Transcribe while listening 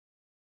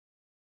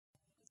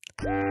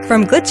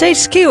From Glitch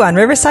HQ on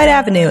Riverside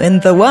Avenue in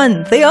the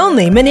one, the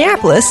only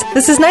Minneapolis,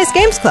 this is Nice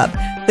Games Club,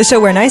 the show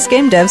where nice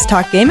game devs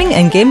talk gaming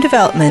and game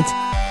development.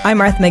 I'm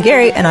Martha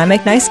McGarry, and I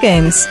make nice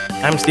games.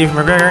 I'm Steve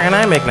McGregor, and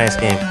I make nice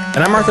games.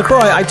 And I'm Arthur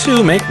Croy. I,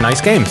 too, make nice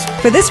games.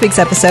 For this week's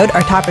episode,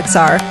 our topics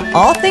are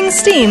all things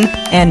Steam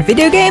and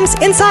video games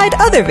inside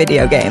other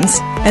video games.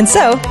 And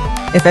so,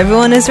 if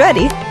everyone is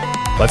ready,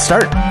 let's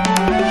start.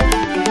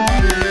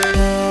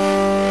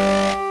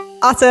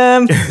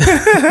 Awesome.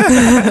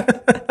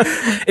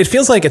 It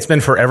feels like it's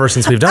been forever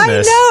since we've done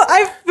this. I know.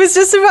 I was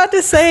just about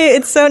to say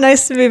it's so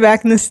nice to be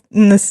back in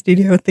the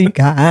studio with you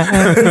guys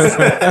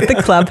at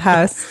the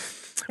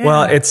clubhouse.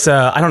 Well, it's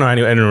I don't know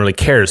anyone really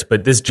cares,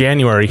 but this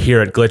January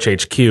here at Glitch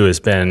HQ has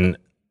been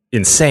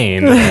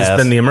insane. Yes.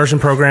 It's been the immersion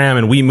program,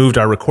 and we moved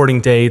our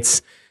recording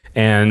dates,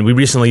 and we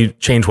recently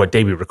changed what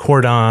day we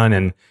record on,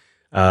 and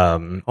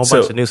whole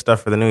bunch of new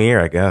stuff for the new year,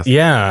 I guess.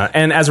 Yeah,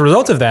 and as a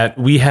result of that,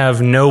 we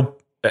have no.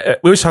 We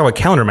always talk about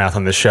calendar math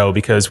on this show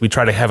because we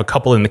try to have a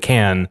couple in the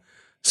can.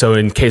 So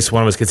in case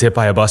one of us gets hit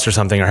by a bus or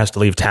something, or has to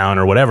leave town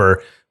or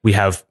whatever, we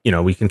have,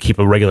 we can keep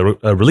a regular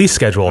release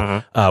schedule.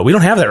 Mm-hmm. We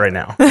don't have that right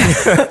now.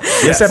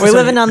 We're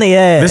living on the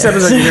edge. This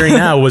episode you're hearing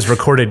now was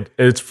recorded.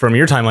 It's from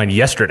your timeline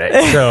yesterday,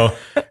 so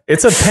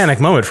it's a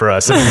panic moment for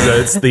us.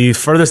 It's the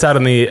furthest out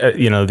on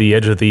the the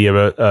edge of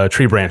the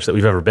tree branch that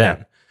we've ever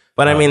been.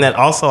 But I mean, that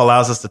also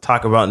allows us to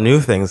talk about new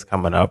things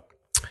coming up.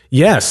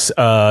 Yes,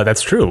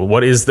 that's true.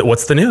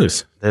 What's the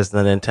news? There's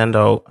the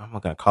Nintendo. I'm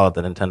not gonna call it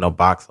the Nintendo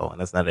Boxel,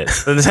 and that's not it.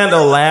 The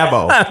Nintendo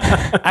Labo.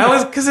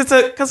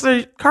 because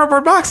they're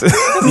cardboard boxes.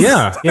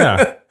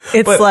 Yeah.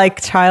 It's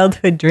like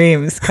childhood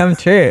dreams come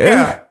true.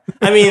 Yeah.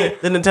 I mean,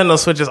 the Nintendo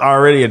Switch is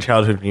already a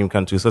childhood dream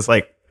come true, so it's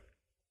like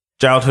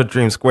childhood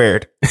dream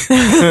squared.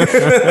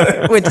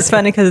 Which is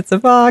funny because it's a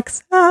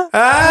box. You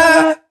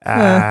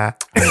guys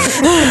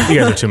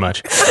are too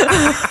much.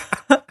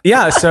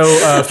 Yeah,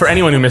 so for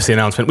anyone who missed the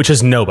announcement, which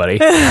is nobody,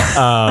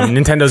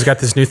 Nintendo's got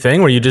this new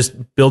thing where you just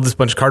build this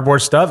bunch of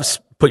cardboard stuff,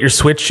 put your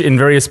Switch in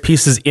various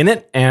pieces in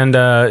it, and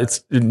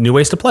it's new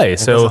ways to play.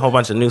 So there's a whole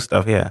bunch of new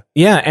stuff, yeah.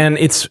 Yeah, and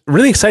it's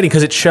really exciting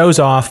because it shows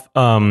off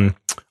all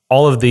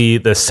of the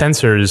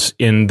sensors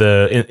in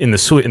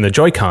the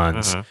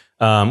Joy-Cons,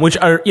 which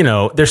are,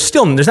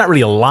 there's not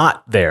really a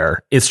lot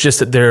there. It's just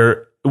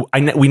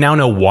that we now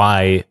know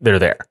why they're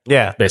there.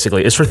 Yeah.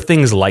 Basically. It's for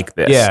things like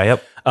this. Yeah,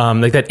 yep.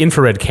 Like that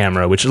infrared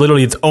camera, which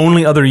literally its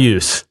only other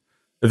use,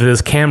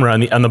 this camera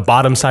on the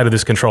bottom side of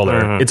this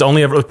controller, its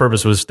only ever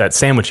purpose was that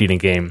sandwich eating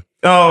game.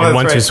 Oh, that's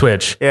 1-2 right.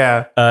 Switch.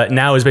 Yeah.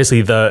 Now is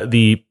basically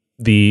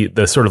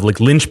the sort of like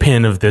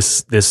linchpin of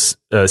this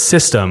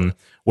system,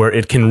 where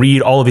it can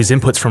read all of these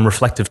inputs from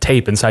reflective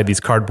tape inside these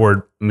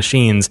cardboard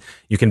machines.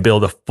 You can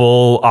build a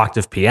full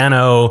octave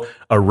piano,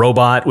 a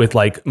robot with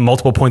like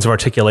multiple points of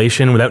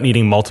articulation without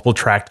needing multiple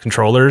tracked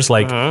controllers.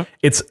 Like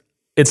it's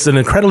an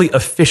incredibly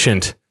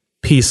efficient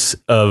piece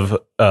of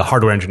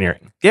hardware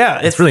engineering. Yeah.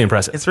 It's really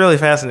impressive. It's really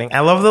fascinating.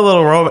 I love the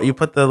little robot. You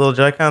put the little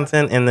Joy-Cons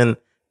in, and then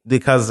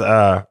because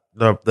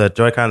the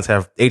Joy-Cons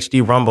have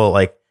HD rumble,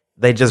 like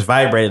they just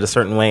vibrate a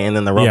certain way, and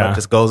then the robot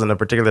just goes in a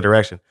particular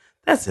direction.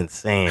 That's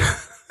insane.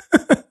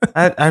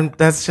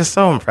 That's just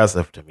so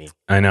impressive to me.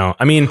 I know.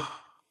 I mean,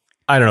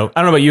 I don't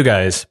know about you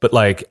guys, but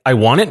like I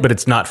want it, but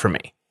it's not for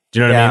me. Do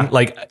you know what I mean?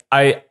 Like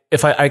I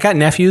got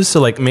nephews, so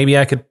like maybe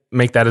I could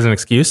make that as an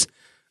excuse.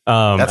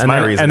 That's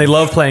my reason. And they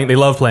love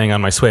playing on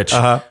my Switch.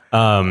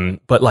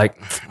 But like,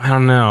 I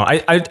don't know. I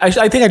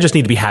think I just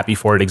need to be happy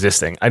for it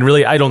existing.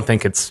 I don't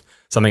think it's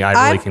something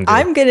I really can do.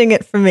 I'm getting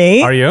it for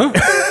me. Are you?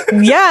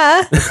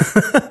 Yeah.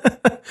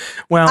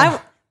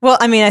 Well,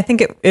 I mean, I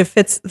think it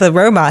fits the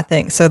robot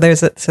thing. So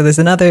there's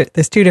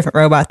two different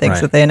robot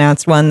things that they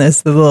announced. One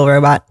is the little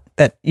robot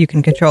that you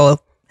can control,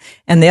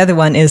 and the other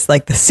one is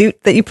like the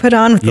suit that you put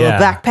on with the little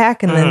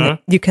backpack, and then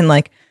you can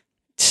like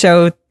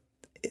show.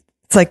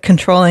 It's like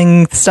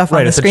controlling stuff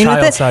on the screen with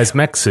it. It's a child-sized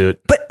mech suit.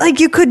 But like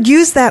you could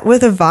use that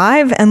with a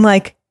Vive and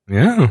like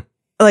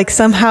like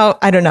somehow,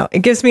 I don't know. It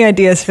gives me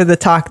ideas for the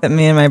talk that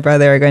me and my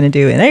brother are going to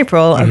do in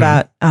April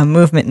about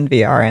movement in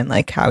VR and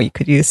like how you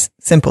could use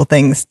simple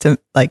things to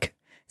like.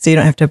 So you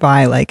don't have to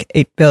buy like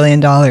 $8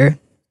 billion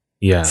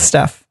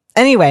stuff.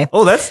 Anyway.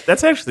 Oh,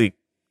 that's actually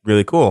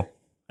really cool.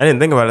 I didn't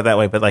think about it that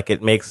way, but like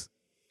it makes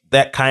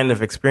that kind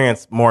of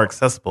experience more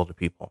accessible to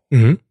people,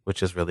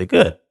 which is really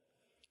good.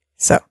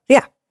 So,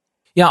 yeah.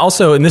 Yeah,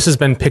 also, and this has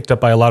been picked up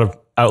by a lot of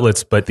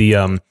outlets, but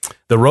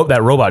that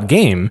robot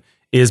game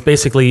is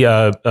basically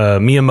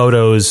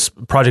Miyamoto's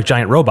Project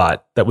Giant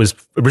Robot that was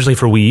originally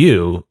for Wii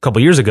U a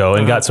couple years ago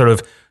and got sort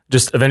of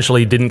just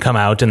eventually didn't come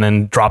out and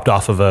then dropped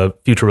off of a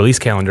future release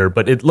calendar.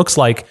 But it looks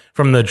like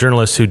from the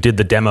journalists who did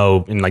the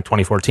demo in like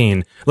 2014,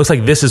 it looks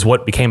like this is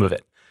what became of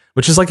it,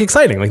 which is like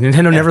exciting. Like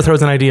Nintendo never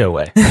throws an idea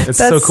away. It's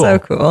so cool. So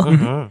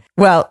cool.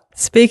 Well,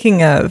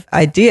 speaking of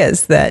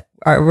ideas that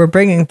we're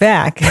bringing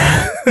back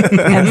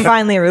and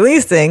finally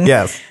releasing.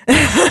 Yes.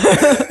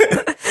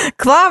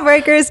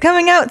 Clawbreaker is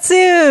coming out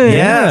soon.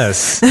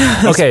 Yes.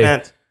 Okay.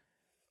 Spent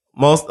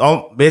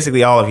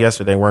basically all of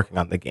yesterday working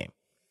on the game.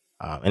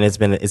 And it's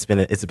been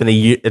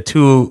a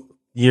 2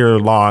 year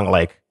long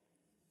like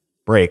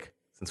break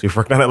since we've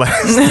worked on it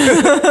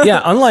last.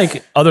 Yeah,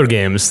 unlike other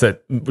games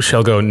that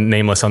shall go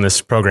nameless on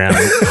this program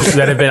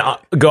that have been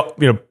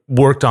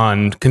worked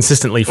on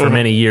consistently for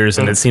many years,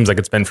 and it seems like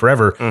it's been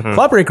forever.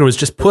 Clawbreaker was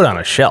just put on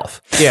a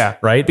shelf. Yeah,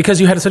 right, because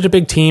you had such a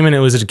big team, and it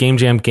was a game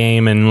jam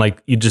game, and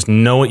like you just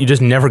know it. You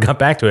just never got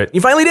back to it.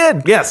 You finally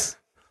did. Yes,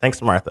 thanks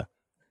to Martha.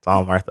 It's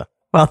all Martha.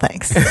 Well,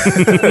 thanks.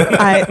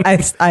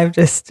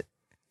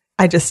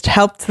 I just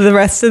helped the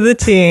rest of the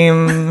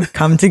team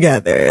come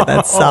together.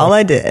 That's all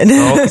I did.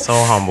 So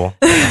humble.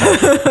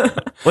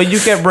 Well, you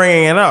kept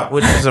bringing it up,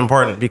 which is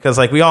important because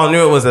like we all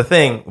knew it was a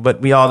thing,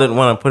 but we all didn't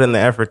want to put in the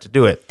effort to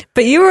do it.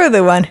 But you were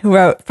the one who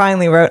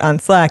finally wrote on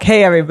Slack,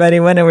 "Hey everybody,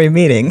 when are we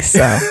meeting?"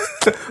 So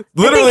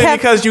literally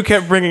because you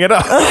kept bringing it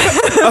up.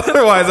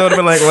 Otherwise, I would have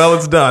been like, "Well,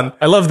 it's done."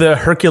 I love the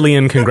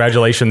Herculean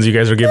congratulations you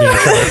guys are giving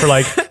each other for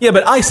like, yeah,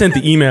 but I sent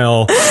the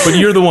email, but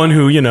you're the one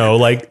who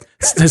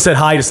said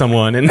hi to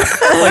someone, and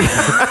like,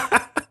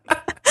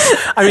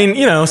 I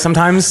mean,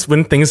 sometimes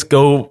when things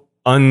go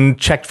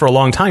unchecked for a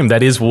long time,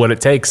 that is what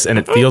it takes, and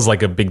it feels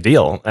like a big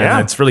deal,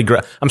 and it's really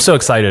great. I'm so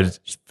excited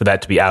for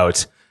that to be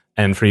out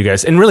and for you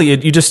guys. And really,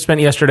 you just spent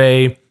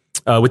yesterday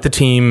with the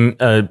team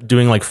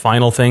doing like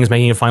final things,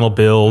 making a final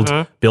build,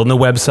 building a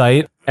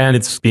website, and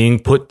it's being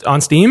put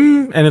on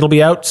Steam, and it'll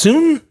be out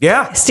soon.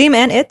 Yeah, Steam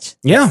and itch.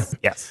 Yeah.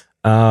 Yes.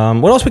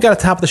 What else we got at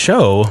the top of the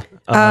show?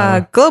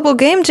 Global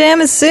Game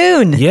Jam is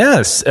soon.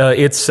 Yes,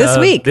 it's this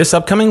week. This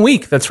upcoming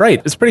week. That's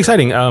right. It's pretty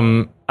exciting.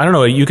 I don't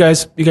know. Are you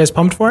guys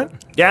pumped for it?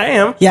 Yeah, I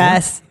am.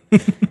 Yes.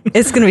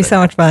 It's going to be so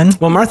much fun.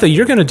 Well, Martha,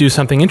 you're going to do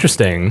something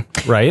interesting,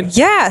 right?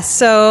 Yeah.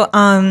 So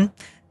I'm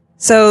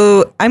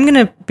going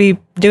to be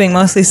doing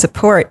mostly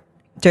support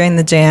during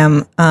the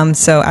jam.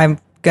 So I'm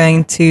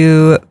going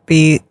to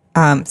be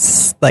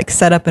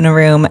set up in a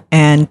room,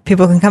 and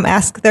people can come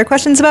ask their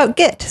questions about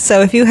Git.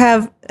 So if you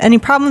have any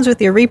problems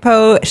with your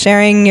repo,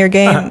 sharing your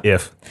game,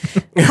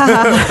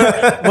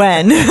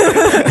 when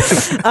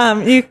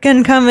you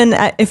can come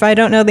and if I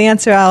don't know the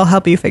answer, I'll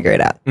help you figure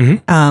it out.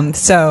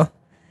 So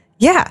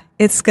yeah,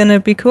 it's gonna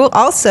be cool.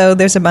 Also,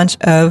 there's a bunch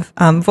of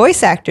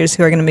voice actors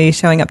who are going to be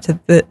showing up to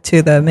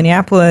the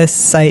Minneapolis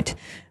site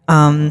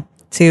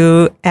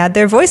to add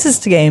their voices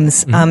to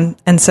games.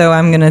 And so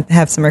I'm going to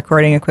have some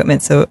recording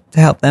equipment to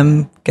help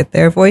them get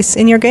their voice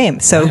in your game.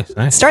 So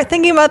nice. Start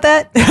thinking about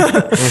that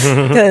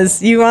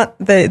because you want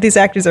these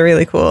actors are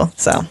really cool.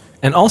 So.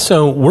 And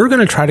also, we're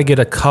going to try to get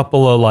a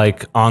couple of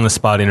like on the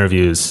spot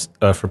interviews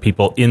for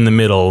people in the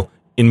middle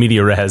in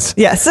media res.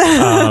 Yes.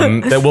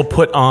 That we'll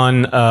put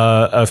on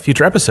a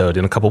future episode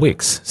in a couple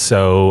weeks.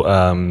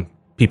 So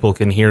people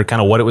can hear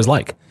kind of what it was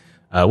like.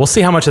 We'll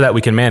see how much of that we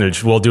can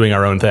manage while doing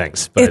our own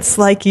things. But it's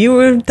like you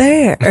were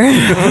there.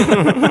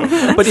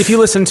 But if you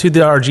listen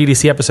to our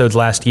GDC episodes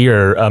last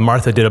year,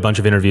 Martha did a bunch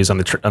of interviews on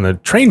the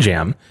Train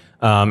Jam,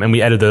 and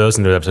we edited those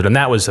into the episode. And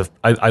that was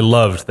I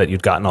loved that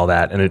you'd gotten all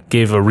that, and it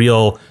gave a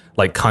real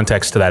like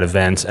context to that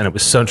event, and it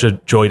was such a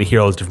joy to hear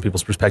all those different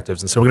people's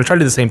perspectives. And so we're going to try to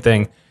do the same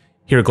thing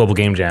here at Global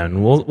Game Jam,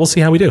 and we'll see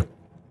how we do.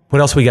 What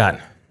else we got?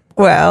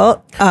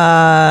 Well,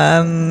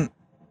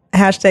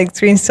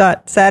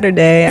 #Screenshot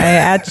Saturday. I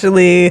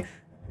actually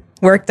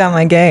worked on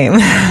my game.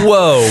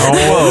 Whoa.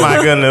 Oh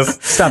my goodness.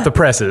 Stop the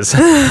presses.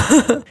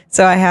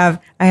 So I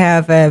have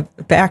a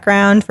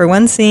background for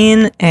one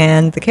scene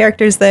and the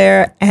characters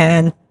there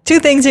and 2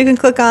 things you can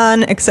click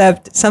on,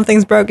 except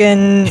something's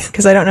broken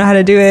because I don't know how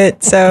to do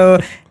it. So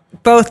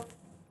both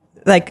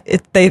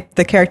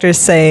the characters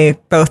say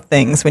both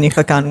things when you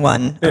click on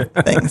one of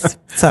the things.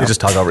 So they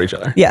just talk over each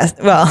other. Yes.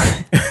 Well,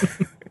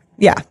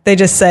 yeah, they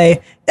just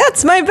say,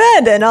 "That's my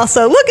bed," and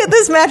also, "Look at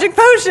this magic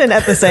potion"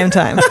 at the same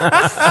time.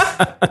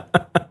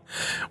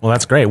 Well,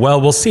 that's great.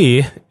 Well, we'll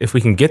see if we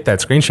can get that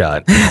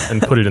screenshot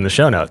and put it in the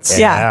show notes.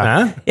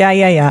 Yeah. Huh?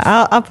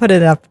 Yeah. I'll put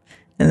it up,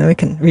 and then we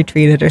can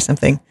retweet it or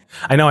something.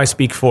 I know I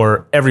speak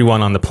for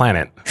everyone on the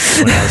planet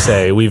when I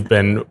say we've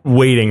been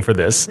waiting for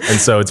this, and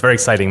so it's very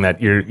exciting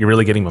that you're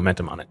really getting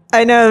momentum on it.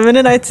 I know. The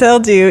minute I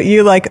told you,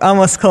 you like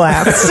almost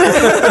collapsed.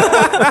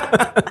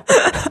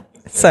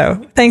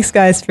 So thanks,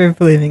 guys, for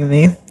believing in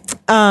me.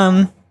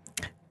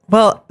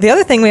 Well, the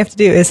other thing we have to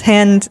do is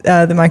hand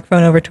the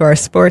microphone over to our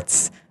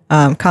sports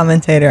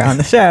commentator on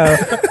the show,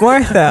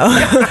 Mortho.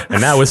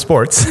 And now with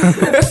sports.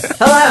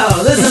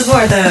 Hello, this is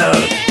Mortho,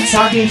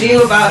 talking to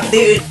you about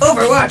the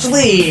Overwatch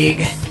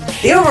League.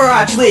 The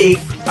Overwatch League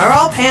are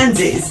all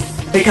pansies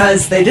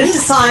because they didn't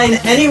assign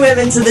any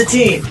women to the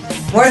team.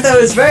 Mortho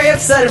is very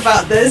upset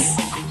about this.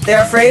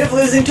 They're afraid of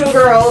losing to a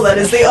girl. That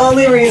is the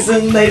only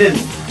reason they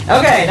didn't.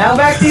 Okay, now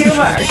back to you,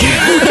 Mark.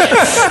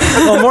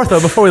 Well,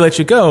 Mortho, before we let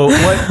you go,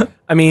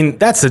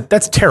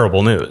 that's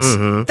terrible news.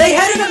 Mm-hmm. They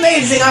had an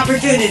amazing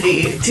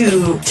opportunity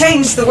to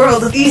change the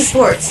world of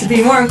esports to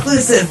be more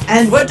inclusive,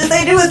 and what did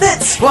they do with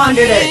it?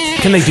 Squandered it.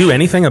 Can they do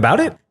anything about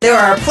it? There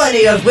are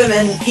plenty of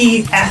women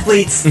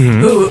athletes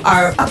who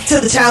are up to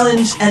the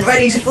challenge and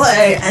ready to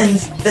play, and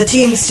the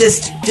teams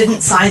just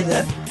didn't sign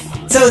them.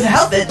 So to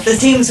help it, the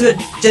teams would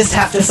just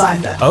have to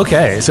sign them.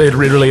 Okay, so it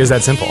really is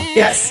that simple.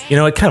 Yes. You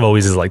know, it kind of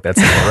always is like that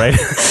simple,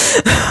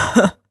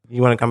 right?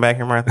 You want to come back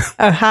here, Martha?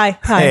 Oh, hi.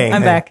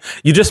 I'm back.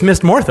 You just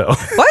missed Mortho.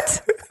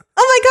 What?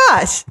 Oh my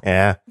gosh.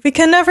 Yeah. We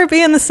can never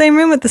be in the same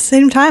room at the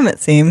same time, it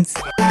seems.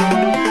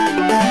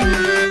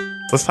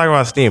 Let's talk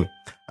about Steam.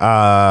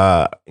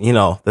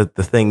 The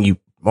thing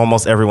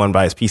almost everyone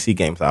buys PC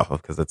games off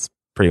of because it's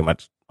pretty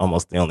much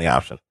almost the only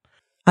option.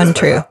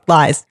 Untrue.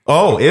 Lies.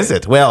 Oh, is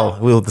it? Well,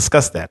 we'll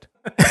discuss that.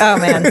 Oh,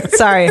 man.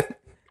 Sorry.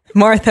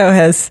 Mortho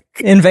has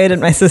invaded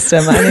my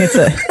system. I need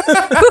to.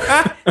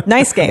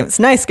 Nice games.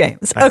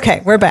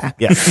 Okay, we're back.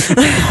 Yeah.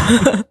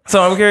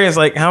 So I'm curious,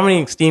 how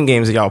many Steam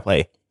games do y'all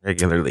play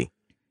regularly?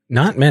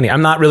 Not many.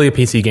 I'm not really a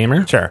PC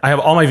gamer. Sure. I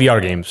have all my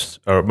VR games,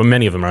 or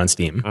many of them are on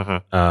Steam,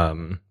 but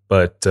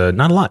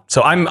not a lot.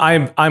 So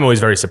I'm always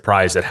very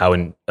surprised at how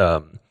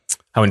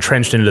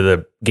entrenched into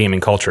the gaming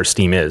culture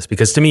Steam is,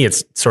 because to me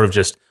it's sort of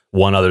just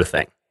one other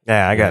thing.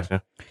 Yeah, I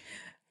gotcha.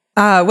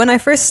 When I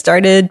first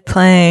started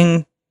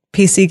playing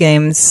PC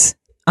games,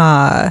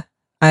 I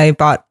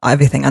bought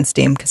everything on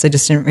Steam because I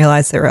just didn't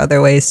realize there were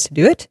other ways to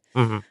do it.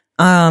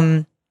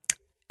 Mm-hmm.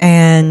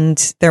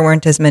 And there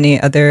weren't as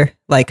many other,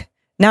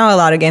 now a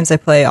lot of games I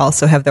play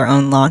also have their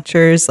own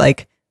launchers,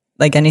 like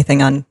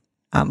anything on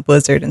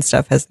Blizzard and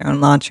stuff has their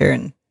own launcher.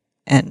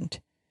 And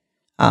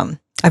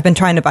I've been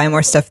trying to buy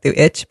more stuff through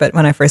itch, but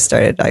when I first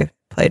started, I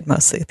played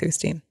mostly through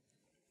Steam.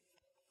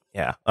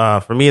 Yeah.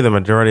 For me, the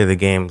majority of the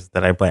games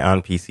that I play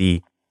on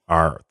PC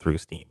are through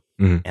Steam.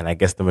 Mm-hmm. And I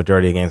guess the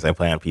majority of games I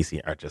play on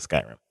PC are just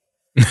Skyrim.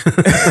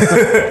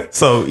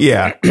 So,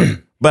 yeah.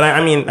 But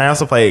I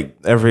also play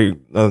every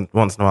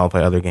once in a while, I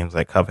play other games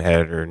like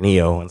Cuphead or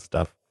Neo and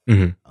stuff.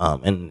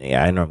 Mm-hmm. And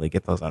yeah, I normally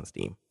get those on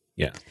Steam.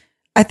 Yeah.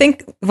 I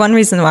think one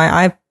reason why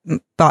I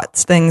bought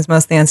things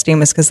mostly on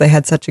Steam is because they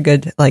had such a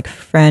good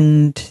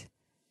friend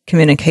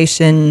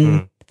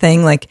communication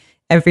thing.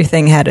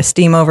 Everything had a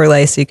Steam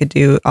overlay, so you could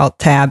do Alt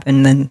Tab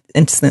and then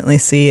instantly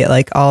see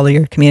all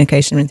your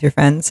communication with your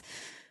friends.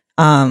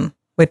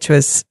 Which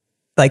was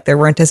there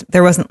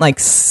wasn't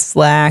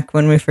Slack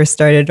when we first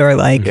started or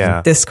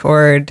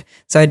Discord.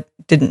 So I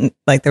didn't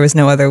there was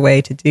no other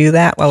way to do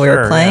that while we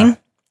were playing. Yeah.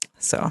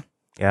 So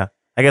yeah,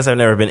 I guess I've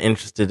never been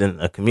interested in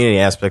the community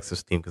aspects of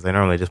Steam because I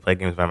normally just play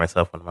games by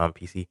myself when I'm on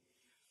PC,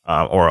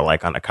 or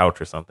on a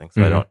couch or something.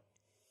 So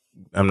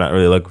I'm not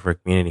really looking for a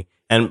community.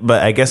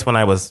 But I guess when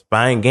I was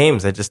buying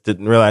games, I just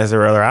didn't realize there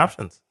were other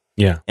options.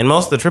 Yeah. And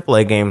most of the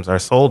AAA games are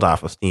sold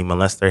off of Steam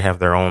unless they have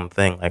their own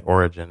thing like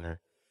Origin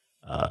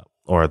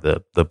or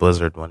the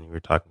Blizzard one you were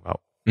talking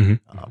about.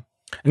 Mm-hmm.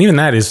 And even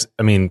that is,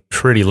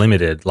 pretty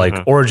limited.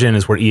 Origin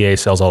is where EA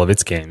sells all of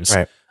its games.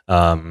 Right.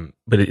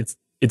 But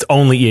it's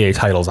only EA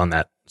titles on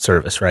that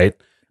service, right?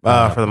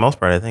 For the most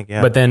part, I think,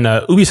 yeah. But then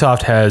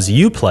Ubisoft has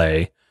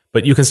Uplay,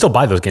 but you can still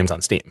buy those games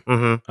on Steam.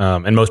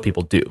 Mm-hmm. And most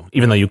people do,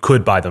 even though you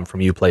could buy them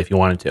from Uplay if you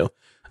wanted to.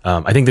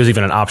 I think there's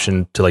even an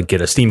option to get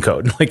a Steam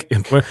code.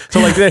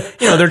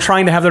 They're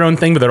trying to have their own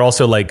thing, but they're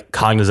also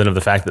cognizant of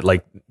the fact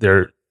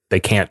that they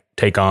can't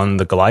take on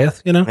the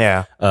Goliath,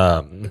 Yeah.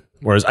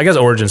 Whereas I guess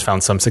Origin's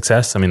found some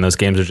success. Those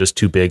games are just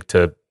too big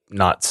to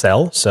not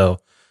sell. So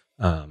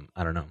I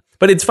don't know.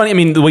 But it's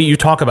funny. The way you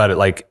talk about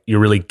it, you're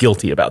really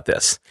guilty about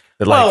this.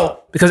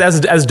 Because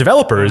as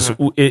developers,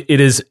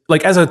 it is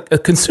as a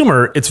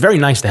consumer, it's very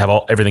nice to have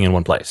everything in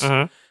one place.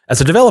 Mm-hmm. As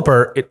a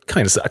developer, it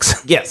kind of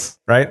sucks. Yes.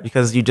 Right?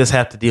 Because you just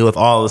have to deal with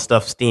all the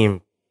stuff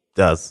Steam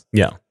does.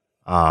 Yeah.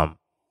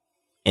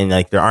 And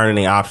there aren't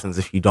any options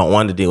if you don't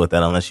want to deal with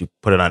that unless you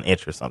put it on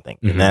itch or something.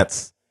 Mm-hmm. And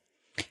that's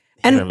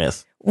hit or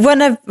miss.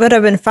 What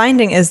I've been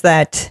finding is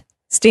that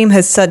Steam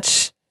has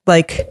such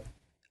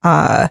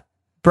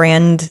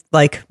brand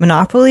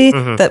monopoly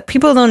that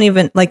people don't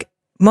even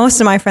most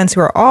of my friends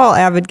who are all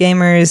avid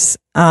gamers,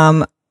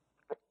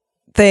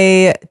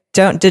 they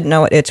didn't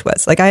know what itch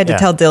was. I had to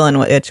tell Dylan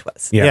what itch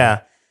was.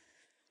 Yeah.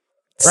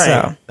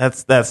 Right. So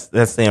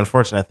that's the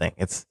unfortunate thing.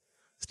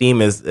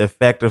 Steam is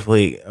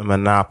effectively a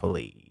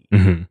monopoly.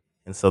 Mm-hmm.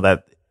 And so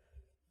that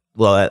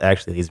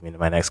actually leads me to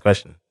my next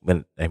question.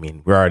 We're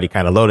already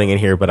kind of loading in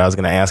here, but I was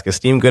going to ask, is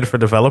Steam good for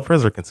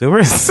developers or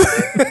consumers?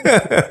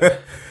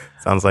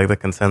 Sounds like the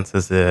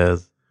consensus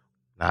is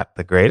not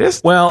the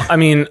greatest. Well,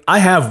 I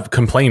have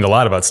complained a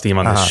lot about Steam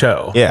on this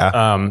show.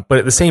 Yeah. But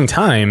at the same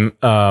time,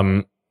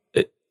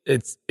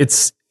 it's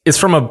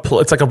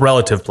like a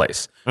relative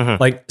place.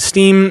 Mm-hmm.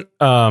 Steam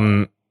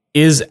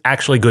is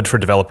actually good for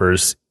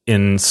developers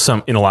in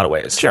a lot of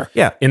ways. Sure.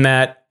 Yeah. In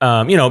that,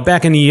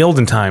 back in the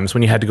olden times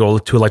when you had to go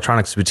to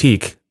Electronics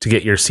Boutique to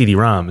get your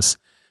CD-ROMs,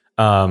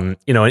 an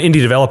indie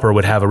developer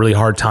would have a really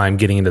hard time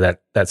getting into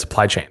that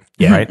supply chain.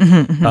 Yeah. Right.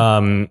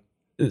 Mm-hmm.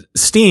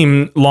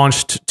 Steam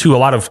launched to a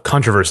lot of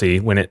controversy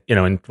when it,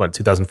 in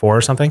 2004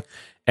 or something.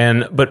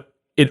 But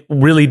it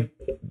really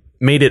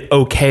made it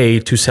okay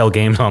to sell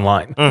games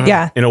online. Mm-hmm.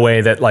 Yeah. In a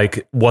way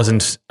that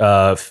wasn't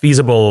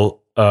feasible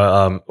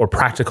or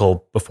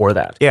practical before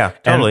that. Yeah,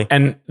 totally.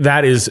 And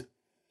that is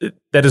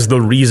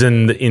the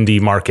reason the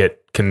indie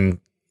market can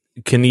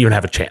even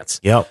have a chance.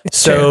 Yep.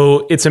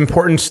 So it's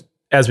important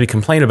as we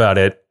complain about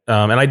it.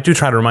 And I do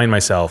try to remind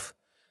myself,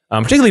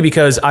 Particularly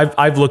because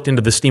I've looked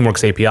into the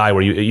Steamworks API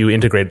where you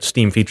integrate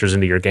Steam features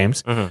into your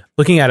games.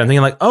 Looking at it and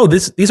thinking like, oh,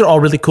 these are all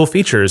really cool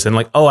features, and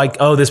like,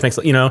 this makes,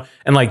 and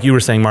like you were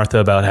saying, Martha,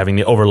 about having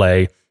the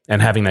overlay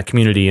and having that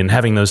community and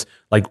having those,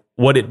 like,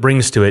 what it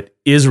brings to it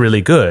is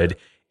really good.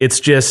 It's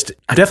just,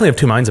 I definitely have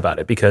two minds about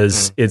it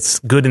because it's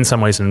good in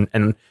some ways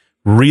and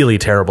really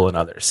terrible in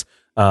others.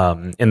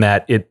 In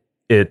that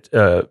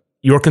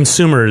your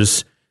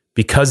consumers,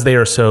 because they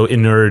are so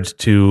inured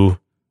to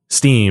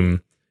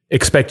Steam,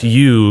 expect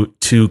you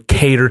to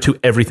cater to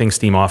everything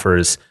Steam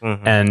offers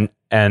and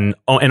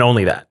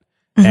only that.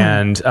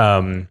 And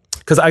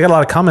because I got a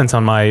lot of comments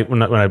on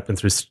when I went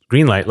through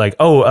Greenlight, like,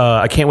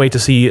 I can't wait to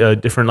see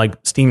different like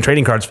Steam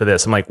trading cards for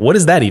this. I'm like, what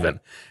is that even?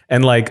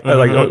 And like, when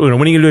are you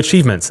going to do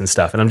achievements and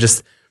stuff? And I'm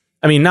just,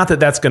 I mean, not that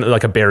that's going to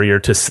like a barrier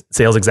to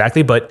sales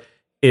exactly, but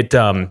it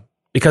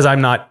because I'm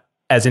not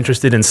as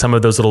interested in some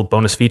of those little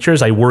bonus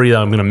features, I worry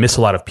that I'm going to miss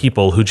a lot of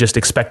people who just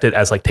expect it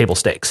as like table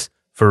stakes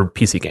for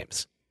PC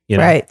games.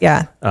 Right.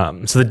 Yeah.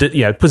 So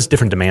it puts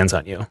different demands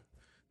on you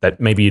that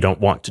maybe you don't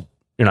want to.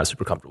 You're not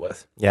super comfortable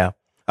with. Yeah.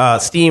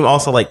 Steam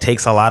also like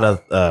takes a lot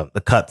of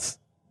the cuts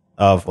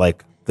of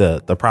like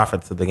the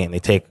profits of the game. They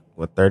take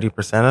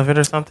 30% of it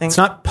or something. It's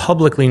not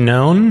publicly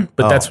known,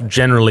 but that's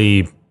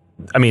generally.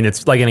 I mean,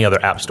 it's like any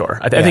other app store.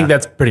 I think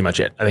that's pretty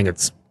much it. I think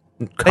it's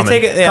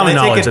common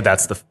knowledge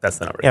that's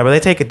the number. Yeah, but they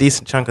take a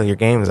decent chunk of your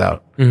games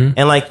out,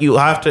 and like you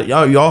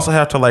also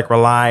have to like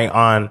rely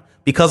on.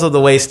 Because of the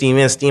way Steam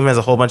is, Steam has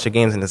a whole bunch of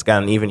games and it's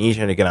gotten even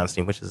easier to get on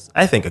Steam, which is,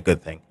 I think, a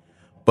good thing.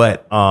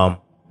 But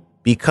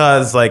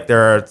because like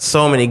there are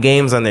so many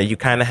games on there, you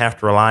kind of have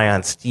to rely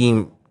on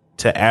Steam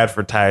to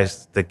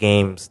advertise the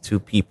games to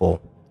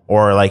people,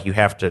 or like you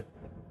have to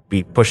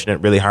be pushing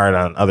it really hard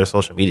on other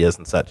social medias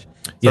and such.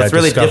 So it's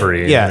really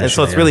discovery. And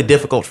so it's really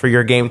difficult for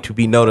your game to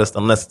be noticed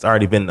unless it's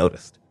already been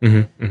noticed,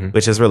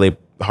 which is really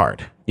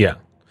hard. Yeah.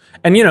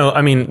 And,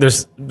 I mean,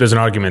 there's an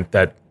argument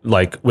that,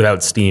 like,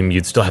 without Steam,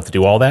 you'd still have to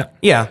do all that.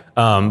 Yeah.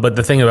 But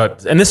the thing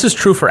about, and this is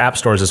true for app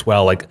stores as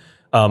well, like,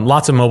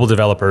 lots of mobile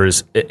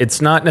developers,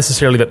 it's not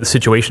necessarily that the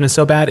situation is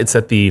so bad, it's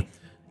that the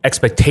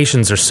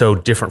expectations are so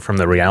different from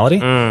the reality.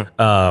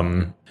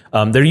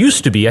 There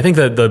used to be, I think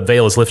the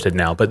veil is lifted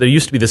now, but there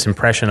used to be this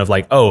impression of,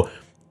 like,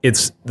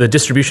 it's the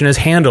distribution is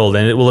handled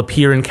and it will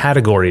appear in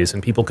categories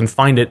and people can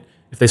find it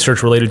if they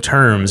search related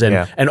terms,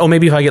 and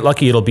maybe if I get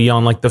lucky, it'll be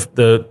on like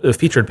the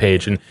featured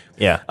page, and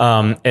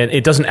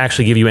it doesn't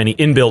actually give you any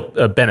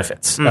inbuilt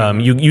benefits.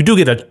 You do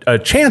get a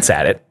chance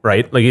at it,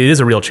 right? Like it is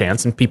a real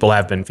chance, and people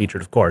have been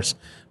featured, of course.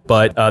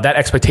 But that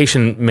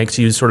expectation makes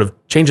you sort of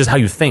changes how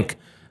you think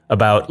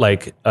about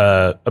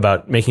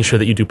making sure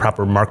that you do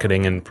proper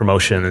marketing and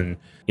promotion and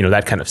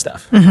that kind of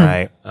stuff,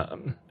 right?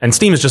 And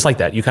Steam is just like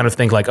that. You kind of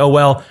think like,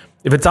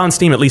 if it's on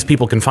Steam, at least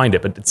people can find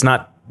it, but it's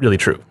not really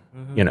true.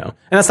 And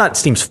that's not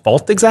Steam's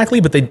fault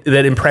exactly, but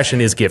that impression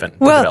is given to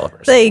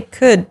developers. They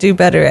could do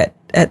better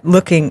at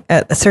looking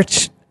at the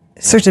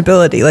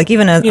searchability. Like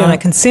even on a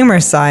consumer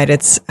side,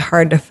 it's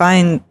hard to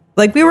find.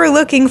 Like we were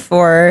looking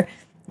for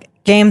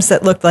games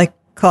that looked like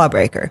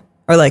Clawbreaker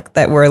or like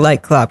that were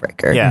like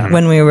Clawbreaker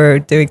when we were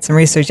doing some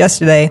research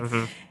yesterday,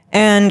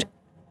 and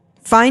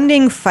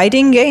finding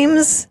fighting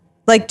games.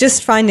 Like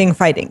just finding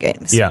fighting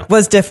games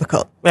was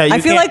difficult. Yeah, I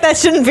feel like that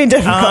shouldn't be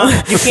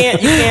difficult. You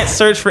can't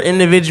search for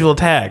individual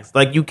tags.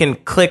 Like you can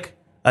click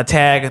a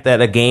tag that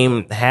a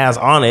game has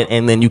on it,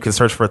 and then you can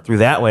search for it through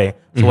that way.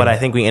 So what I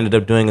think we ended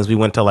up doing is we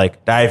went to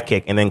like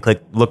Divekick and then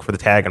look for the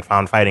tag and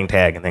found fighting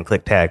tag and then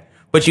click tag.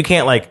 But you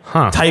can't like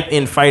type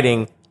in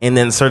fighting and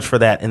then search for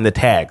that in the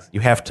tags.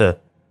 You have to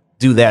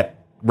do that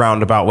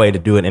roundabout way to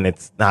do it, and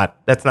that's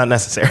not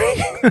necessary.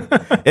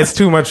 It's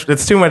too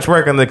much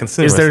work on the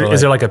consumer. Is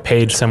there like a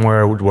page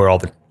somewhere where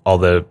all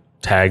the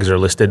tags are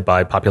listed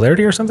by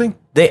popularity or something?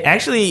 They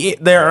actually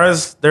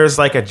there's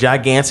like a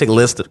gigantic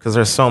list because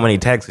there's so many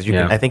tags that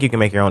I think you can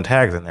make your own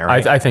tags in there,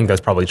 right? I think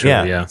that's probably true.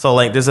 Yeah. So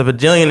like there's a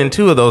bajillion and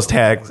two of those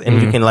tags,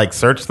 and you can like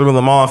search through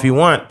them all if you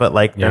want, but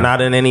like they're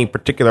not in any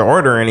particular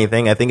order or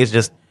anything. I think it's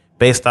just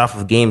based off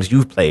of games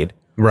you've played.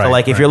 Right. So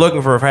like if you're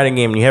looking for a fighting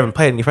game and you haven't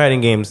played any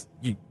fighting games,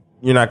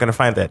 you're not going to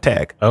find that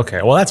tag.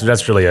 Okay, well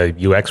that's really a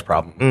UX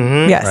problem,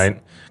 yes,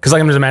 right? Because like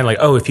I'm just imagining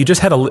like, if you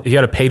just had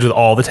a page with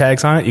all the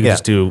tags on it, you could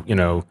just do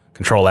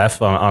Control F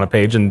on a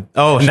page, and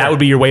that would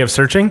be your way of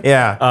searching.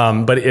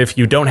 Yeah. But if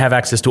you don't have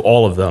access to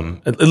all of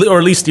them, or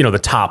at least the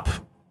top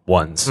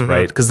ones,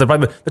 right? Because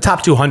the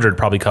top 200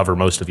 probably cover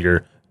most of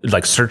your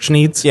like search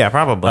needs. Yeah,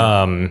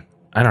 probably.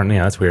 I don't know.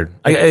 Yeah, that's weird.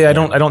 I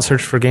don't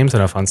search for games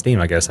enough on Steam,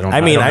 I guess.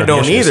 I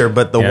don't either,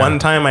 but the one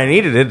time I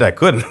needed it, I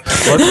couldn't.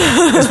 Well,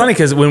 it's funny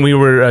because when we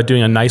were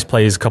doing a Nice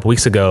Plays a couple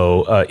weeks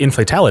ago, in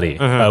Fatality,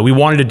 we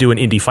wanted to do an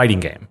indie fighting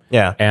game.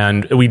 Yeah.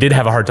 And we did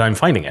have a hard time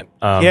finding it.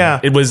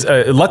 It was,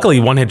 luckily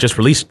one had just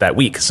released that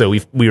week, so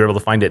we were able to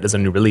find it as a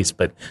new release.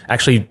 But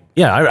actually,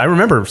 I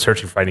remember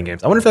searching for fighting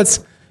games. I wonder if that's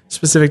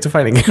specific to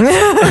fighting games.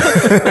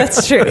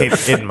 That's true.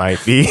 It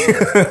might be.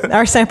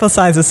 Our sample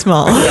size is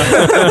small.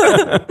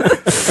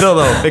 Still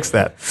though, fix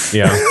that.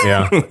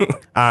 Yeah.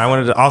 I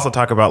wanted to also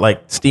talk about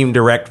like Steam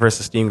Direct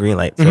versus Steam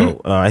Greenlight.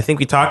 So I think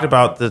we talked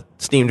about the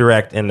Steam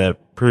Direct in the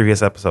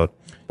previous episode.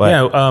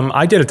 But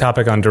I did a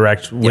topic on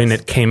Direct when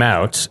it came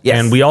out. Yes.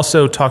 And we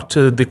also talked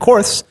to the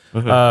Korths,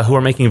 who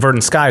are making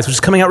Verdant Skies, which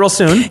is coming out real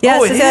soon.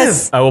 Yes, it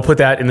is. We'll put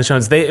that in the show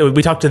notes.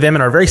 We talked to them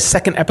in our very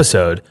second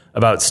episode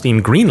about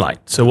Steam Greenlight.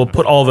 So we'll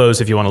put all those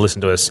if you want to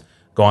listen to us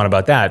go on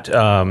about that.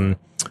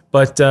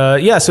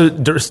 So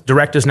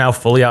Direct is now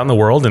fully out in the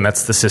world, and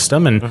that's the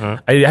system.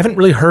 And I haven't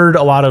really heard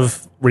a lot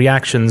of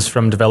reactions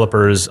from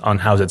developers on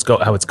how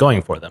it's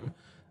going for them.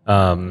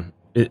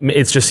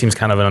 It just seems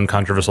kind of an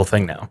uncontroversial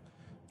thing now.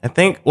 I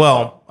think,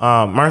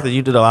 Martha,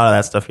 you did a lot of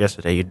that stuff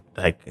yesterday. You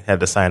had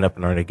to sign up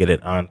in order to get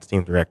it on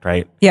Steam Direct,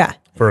 right? Yeah.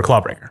 For a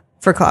Clawbreaker.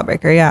 For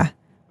Clawbreaker, yeah.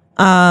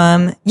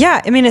 I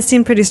mean, it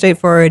seemed pretty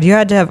straightforward. You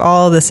had to have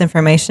all this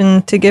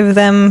information to give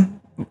them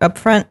up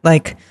front,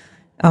 like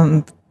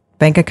bank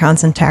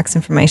accounts and tax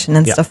information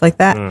and stuff like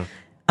that.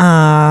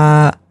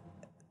 And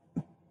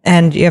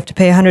you have to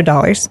pay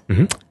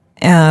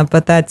 $100.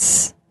 But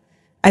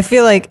I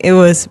feel like it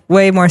was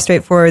way more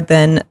straightforward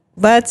than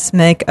let's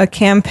make a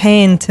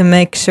campaign to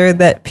make sure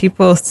that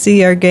people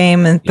see our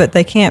game, but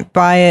they can't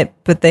buy it,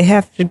 but they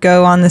have to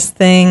go on this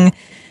thing,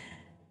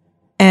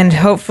 and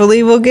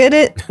hopefully we'll get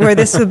it. Where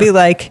this would be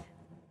like,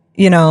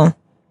 we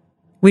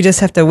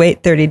just have to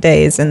wait 30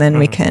 days, and then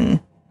we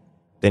can.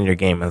 Then your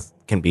game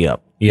can be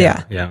up.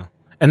 Yeah.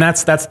 And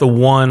that's the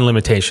one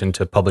limitation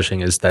to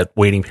publishing is that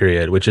waiting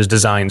period, which is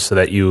designed so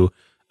that you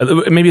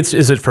maybe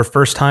is it for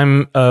first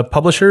time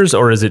publishers,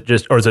 or is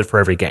it for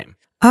every game?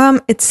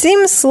 It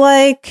seems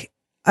like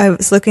I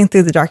was looking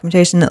through the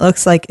documentation. It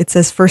looks like it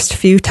says first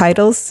few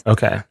titles.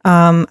 Okay.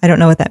 I don't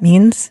know what that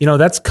means.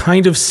 That's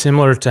kind of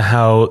similar to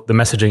how the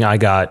messaging I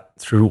got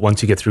through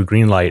once you get through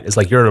Greenlight is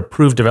like you're an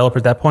approved developer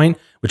at that point,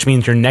 which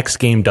means your next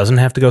game doesn't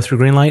have to go through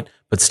Greenlight,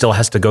 but still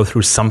has to go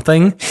through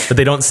something, but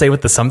they don't say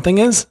what the something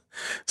is.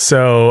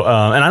 So,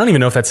 and I don't even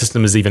know if that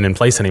system is even in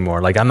place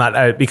anymore. Like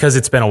because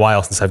it's been a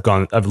while since I've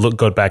gone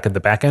back at the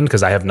back end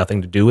because I have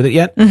nothing to do with it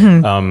yet.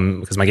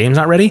 Because my game's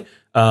not ready.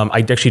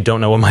 I actually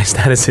don't know what my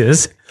status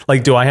is.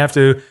 Like,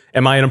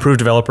 am I an approved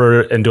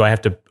developer and do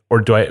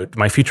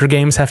my future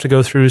games have to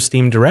go through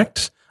Steam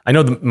Direct? I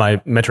know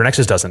my Metro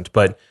Nexus doesn't,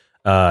 but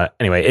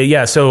anyway,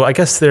 yeah. So I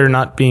guess they're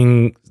not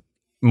being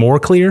more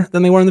clear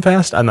than they were in the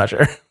past. I'm not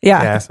sure.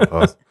 Yeah, I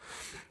suppose.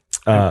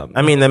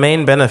 I mean, the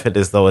main benefit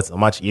is though it's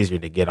much easier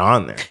to get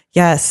on there.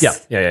 Yes.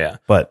 Yeah.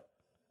 But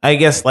I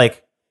guess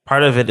like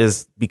part of it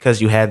is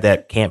because you had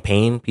that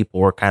campaign, people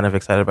were kind of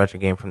excited about your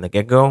game from the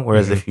get-go.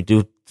 Whereas if you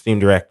do Steam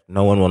Direct,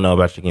 no one will know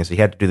about your game. So you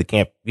have to do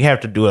you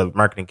have to do a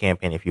marketing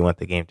campaign if you want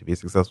the game to be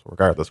successful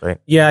regardless, right?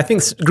 Yeah, I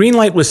think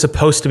Greenlight was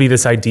supposed to be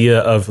this idea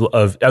of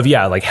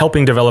like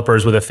helping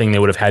developers with a thing they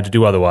would have had to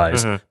do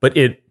otherwise. But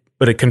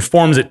it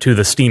conforms it to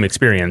the Steam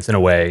experience in a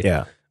way.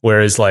 Yeah.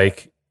 Whereas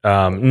like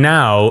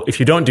now, if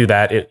you don't do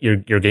that,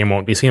 your game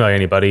won't be seen by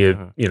anybody.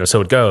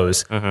 So it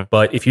goes.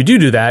 But if you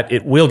do that,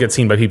 it will get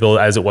seen by people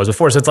as it was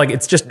before. So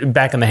it's just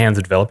back in the hands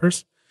of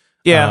developers.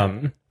 Yeah,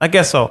 I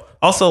guess so.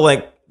 Also,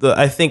 like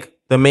I think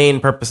the main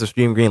purpose of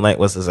Steam Greenlight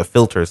was as a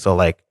filter. So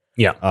like,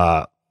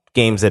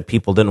 games that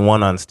people didn't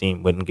want on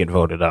Steam wouldn't get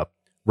voted up.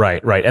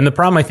 Right. And the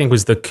problem I think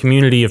was the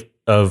community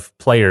of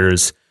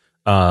players.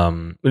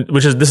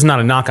 This is not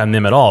a knock on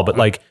them at all, but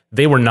like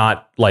they were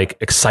not like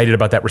excited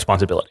about that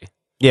responsibility.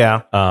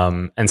 Yeah.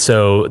 And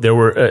so there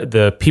were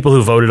the people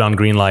who voted on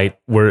Greenlight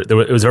it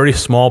was a very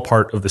small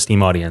part of the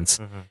Steam audience,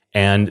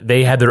 and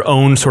they had their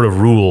own sort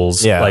of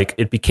rules. Yeah. Like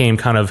it became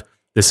kind of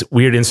this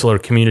weird insular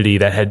community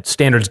that had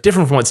standards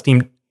different from what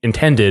Steam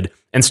intended,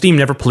 and Steam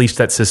never policed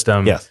that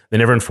system. Yes. They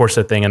never enforced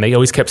that thing, and they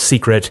always kept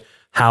secret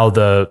how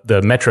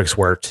the metrics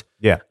worked.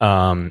 Yeah.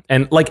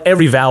 And like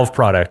every Valve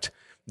product,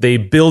 they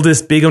build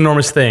this big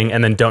enormous thing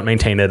and then don't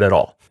maintain it at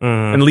all,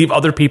 and leave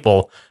other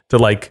people to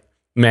like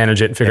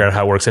manage it and figure out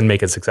how it works and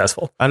make it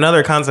successful.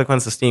 Another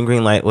consequence of Steam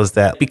Greenlight was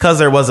that because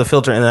there was a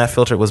filter and that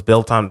filter was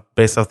built on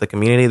based off the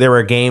community, there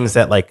were games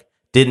that like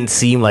didn't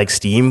seem like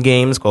Steam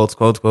games, quotes.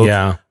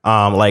 Yeah.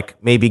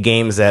 Like maybe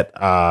games that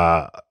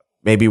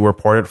maybe were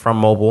ported from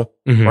mobile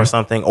or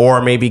something,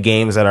 or maybe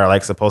games that are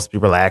like supposed to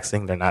be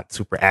relaxing. They're not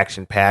super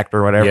action packed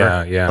or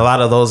whatever. Yeah. A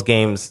lot of those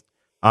games,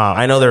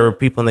 I know there were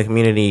people in the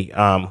community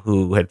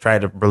who had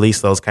tried to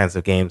release those kinds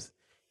of games,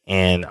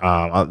 and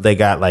they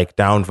got like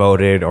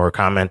downvoted or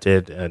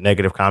commented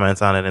negative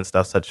comments on it and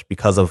stuff such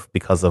because of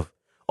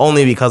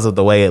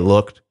the way it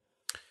looked.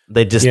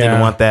 They just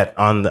didn't want that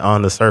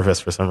on the surface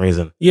for some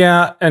reason.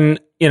 Yeah, and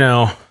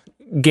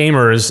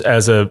gamers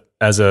as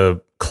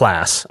a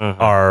class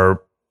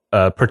are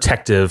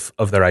protective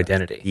of their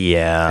identity.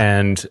 Yeah,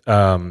 and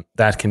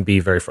that can be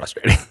very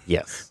frustrating.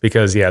 Yes,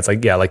 because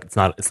it's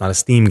not a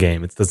Steam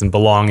game. It doesn't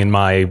belong in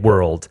my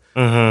world.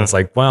 It's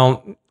like,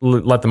 well,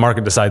 let the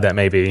market decide that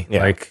maybe.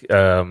 Yeah. Like,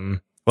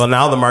 well,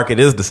 now the market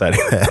is deciding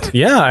that.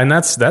 Yeah, and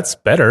that's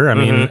better. I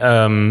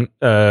mean,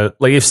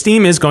 like if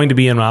Steam is going to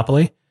be a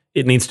monopoly,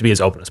 it needs to be as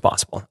open as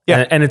possible.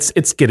 Yeah. And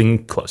it's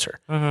getting closer.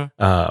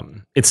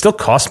 It still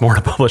costs more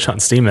to publish on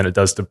Steam than it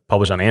does to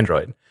publish on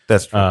Android.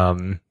 That's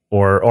true.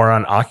 Or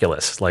on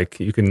Oculus. Like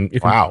you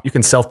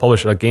can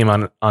self-publish a game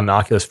on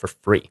Oculus for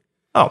free.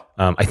 Oh.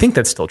 I think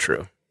that's still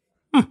true.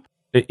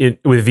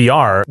 With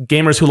VR,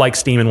 gamers who like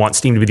Steam and want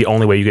Steam to be the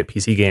only way you get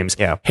PC games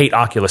hate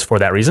Oculus for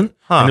that reason.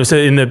 And so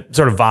in the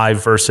sort of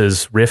Vive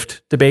versus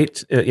Rift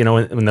debate,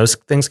 when those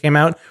things came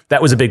out,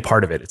 that was a big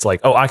part of it. It's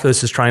like,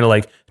 Oculus is trying to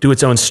like do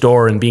its own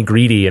store and be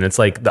greedy, and it's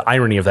like the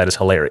irony of that is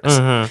hilarious,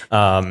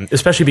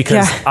 especially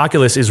because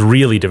Oculus is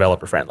really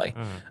developer friendly,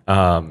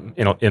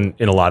 in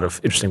a lot of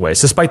interesting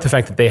ways. Despite the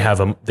fact that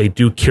they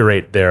do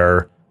curate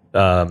their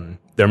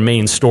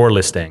main store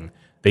listing.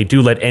 They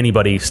do let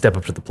anybody step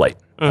up to the plate,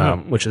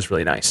 which is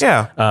really nice.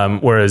 Yeah.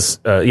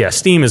 Whereas,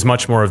 Steam is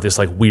much more of this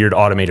like weird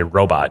automated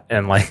robot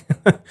and like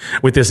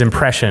with this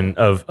impression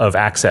of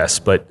access,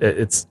 but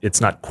it's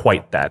not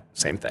quite that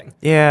same thing.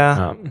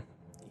 Yeah.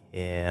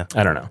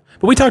 I don't know.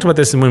 But we talked about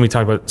this when we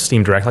talked about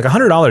Steam Direct. Like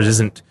 $100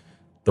 isn't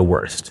the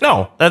worst.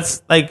 No,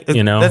 that's like,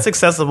 that's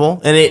accessible.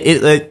 And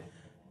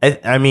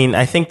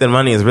I think the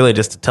money is really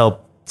just to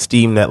tell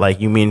Steam that like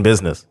you mean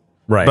business.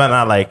 Right. But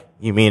not like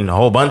you mean a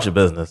whole bunch of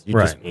business. You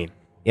just mean,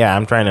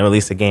 I'm trying to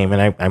release a game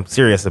and I'm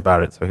serious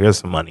about it. So here's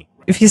some money.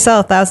 If you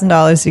sell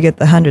 $1,000, you get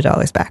the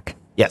 $100 back.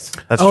 Yes,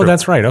 that's true. Oh,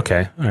 that's right.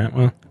 Okay. All right.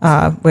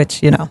 Well,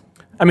 which,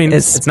 I mean,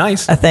 it's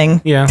nice. A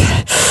thing. Yeah.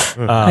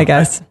 I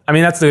guess. I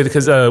mean, that's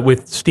because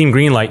with Steam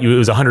Greenlight, it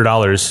was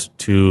 $100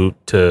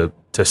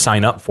 to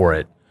sign up for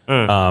it.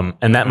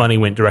 And that money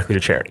went directly to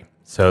charity.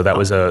 So that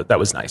was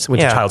nice. It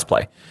went to Child's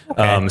Play.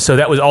 Okay. So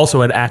that was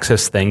also an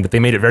access thing, but they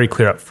made it very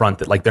clear up front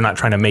that like they're not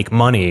trying to make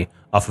money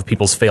off of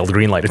people's failed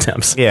Greenlight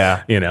attempts.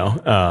 Yeah.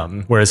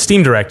 Whereas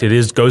Steam Direct,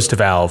 goes to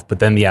Valve, but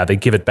then they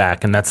give it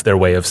back, and that's their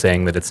way of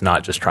saying that it's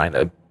not just trying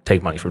to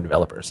take money from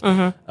developers.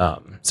 So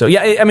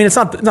it's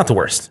not the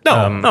worst.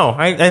 No,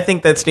 I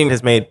think that Steam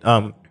has made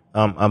a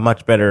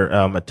much better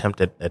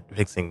attempt at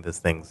fixing these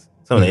things.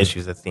 Some of the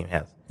issues that Steam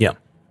has. Yeah.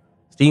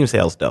 Steam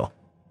sales though.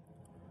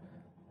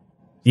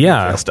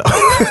 Yeah,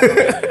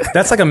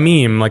 that's like a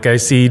meme. Like I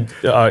see,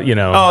 Oh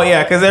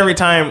yeah, because every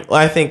time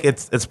I think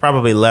it's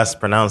probably less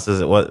pronounced as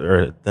it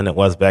was than it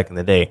was back in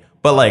the day.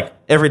 But like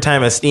every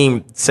time a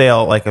Steam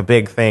sale, like a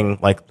big thing,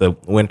 like the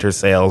winter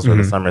sales or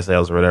the summer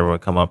sales or whatever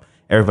would come up,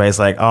 everybody's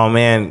like, "Oh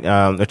man,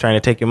 they're trying to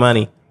take your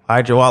money.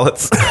 Hide your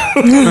wallets." But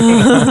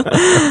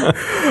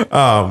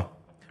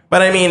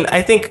I mean,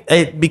 I think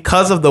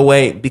because of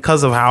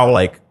how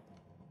like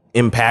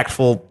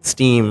impactful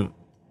Steam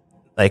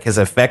like has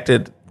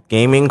affected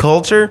gaming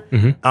culture,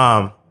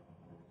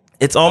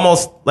 it's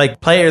almost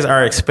like players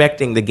are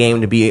expecting the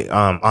game to be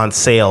on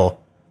sale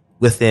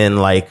within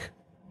like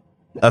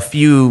a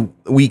few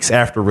weeks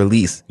after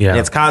release. Yeah, and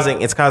it's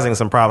causing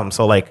some problems.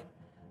 So like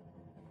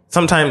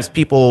sometimes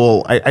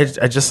people, I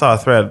just saw a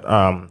thread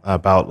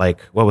about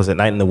like what was it,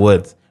 Night in the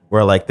Woods,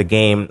 where like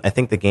I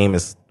think the game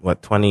is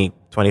what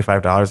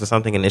 $25 or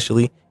something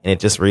initially, and it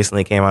just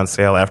recently came on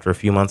sale after a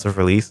few months of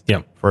release.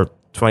 Yeah, for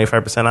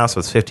 25% off, so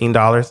it's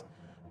 $15.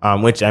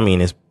 Which I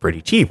mean is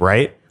pretty cheap,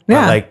 right?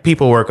 Yeah. But like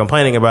people were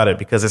complaining about it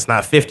because it's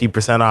not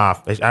 50%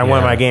 off. I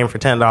want my game for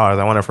 $10.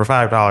 I want it for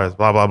 $5.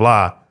 Blah blah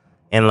blah.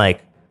 And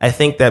like I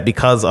think that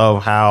because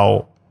of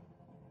how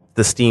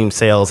the Steam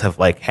sales have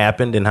like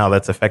happened and how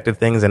that's affected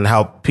things and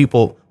how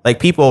people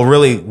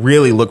really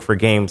really look for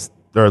games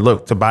or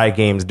look to buy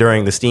games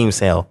during the Steam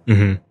sale.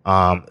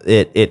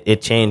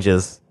 It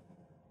changes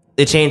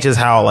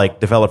how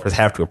like developers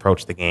have to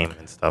approach the game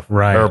and stuff,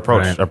 right? Or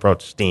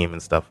approach Steam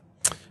and stuff.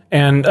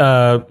 And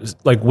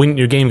like when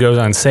your game goes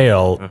on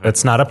sale,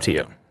 it's not up to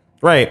you.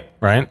 Right.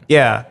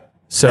 Yeah.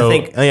 So I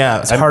think,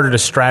 it's harder to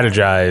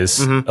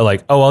strategize.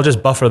 Like, I'll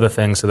just buffer the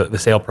thing so that the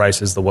sale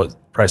price is the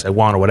price I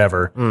want or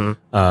whatever.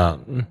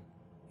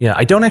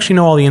 I don't actually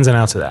know all the ins and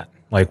outs of that.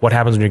 Like what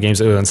happens when your games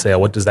go on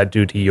sale? What does that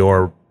do to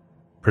your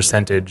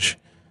percentage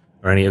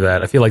or any of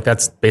that? I feel like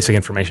that's basic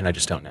information I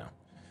just don't know.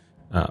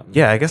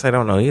 I guess I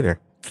don't know either.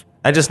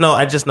 I just know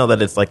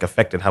that it's like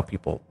affected how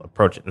people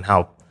approach it and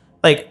how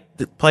like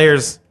the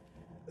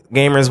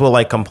gamers will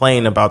like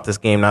complain about this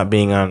game not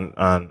being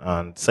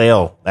on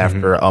sale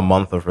after a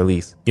month of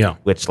release. Yeah.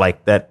 Which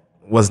like that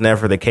was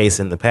never the case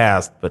in the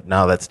past, but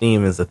now that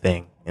Steam is a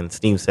thing and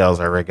Steam sales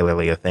are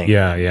regularly a thing.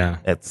 Yeah.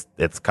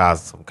 It's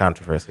caused some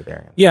controversy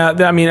there. Yeah,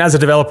 I mean, as a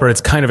developer, it's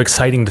kind of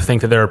exciting to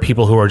think that there are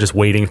people who are just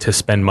waiting to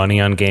spend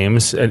money on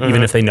games,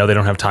 even if they know they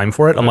don't have time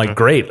for it. I'm like,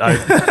 great,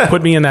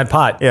 put me in that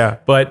pot. Yeah.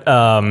 But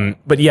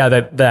yeah,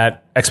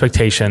 that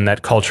expectation,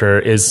 that culture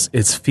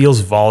it feels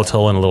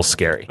volatile and a little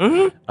scary.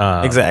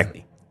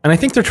 Exactly. And I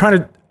think they're trying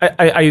to.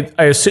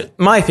 I assume,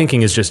 my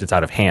thinking is just it's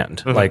out of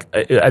hand. Like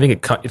I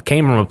think it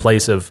came from a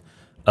place of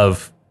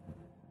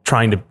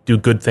trying to do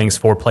good things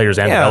for players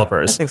and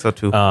developers. I think so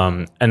too.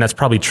 And that's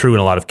probably true in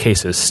a lot of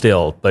cases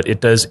still, but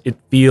it just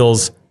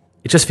feels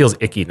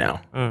icky now,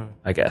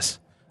 I guess.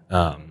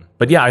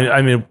 But yeah,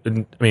 I mean,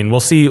 we'll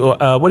see.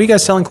 What are you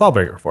guys selling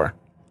Clawbreaker for?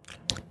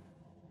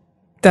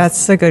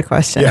 That's a good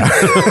question. Yeah.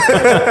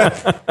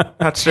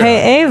 Not sure.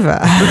 Hey, Ava.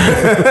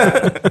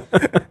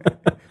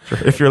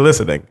 If you're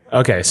listening.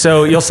 Okay,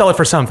 so you'll sell it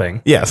for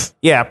something. Yes.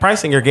 Yeah,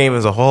 pricing your game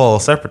is a whole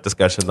separate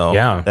discussion, though.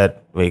 Yeah.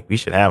 That we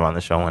should have on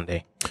the show one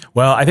day.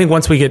 Well, I think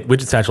once we get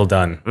Widget Satchel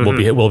done,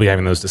 we'll be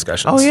having those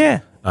discussions. Oh, yeah.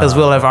 Because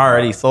we'll have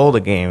already sold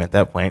a game at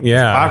that point.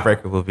 Yeah.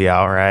 Spotbreaker will be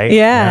out, right?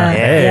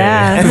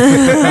 Yeah.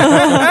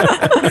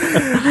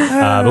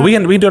 But we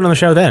can do it on the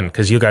show then,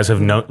 because you guys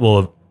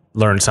will have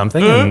learned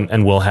something,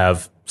 and we'll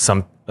have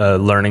some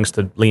learnings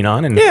to lean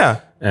on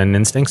and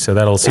instincts. So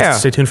that'll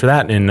stay tuned for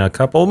that in a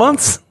couple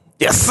months.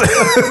 Yes.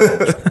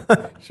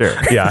 Sure.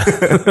 Yeah.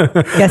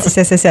 Yes.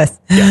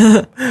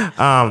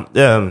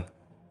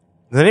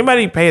 Does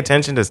anybody pay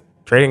attention to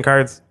trading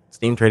cards,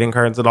 Steam trading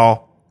cards at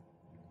all?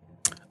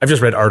 I've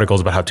just read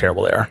articles about how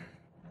terrible they are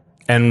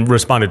and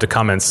responded to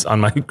comments on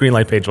my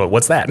Greenlight page. Well,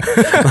 what's that?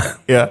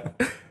 Yeah.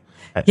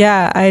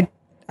 Yeah,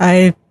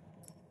 I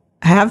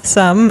have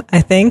some,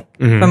 I think,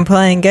 from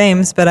playing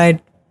games, but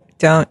I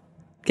don't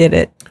get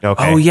it.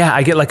 Okay. Oh, yeah.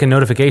 I get like a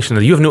notification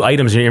that you have new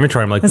items in your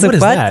inventory. I'm like, what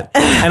is that?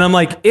 And I'm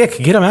like, ick,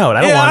 get them out.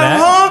 I don't want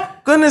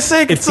that. Goodness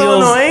sake, it's so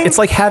annoying. It's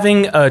like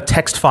having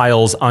text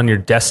files on your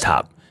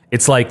desktop.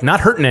 It's like not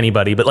hurting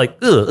anybody, but like,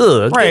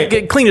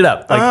 right. Clean it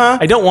up. Like,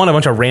 I don't want a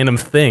bunch of random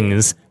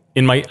things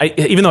in my,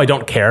 even though I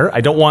don't care, I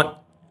don't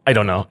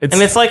know.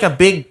 It's like a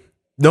big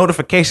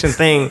notification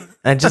thing.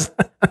 I just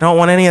don't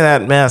want any of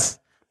that mess.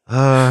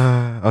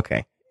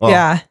 Okay. Well,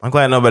 Yeah. I'm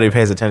glad nobody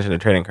pays attention to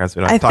trading cards.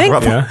 We don't I have to talk think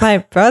about them. my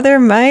brother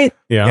might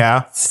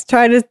Yeah.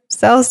 try to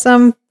sell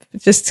some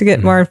just to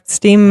get more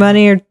Steam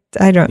money, or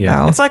I don't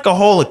know. It's like a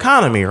whole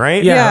economy,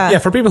 right? Yeah. Yeah.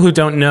 For people who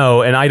don't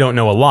know, and I don't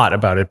know a lot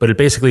about it, but it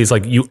basically is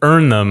like you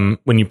earn them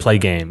when you play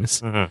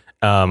games,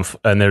 and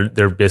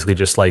they're basically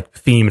just like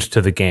themed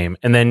to the game,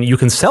 and then you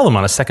can sell them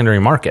on a secondary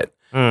market,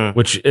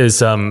 which is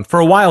for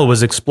a while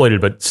was exploited,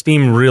 but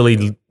Steam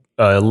really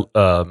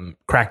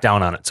cracked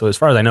down on it. So as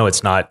far as I know,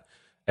 it's not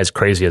as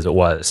crazy as it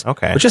was.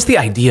 Okay. But just the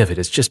idea of it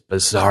is just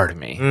bizarre to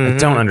me. I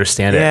don't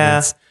understand it.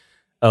 Yeah.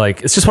 And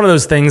it's just one of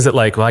those things that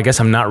like, well, I guess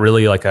I'm not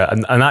really like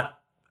I'm not.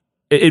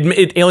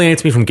 It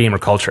alienates me from gamer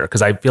culture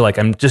because I feel like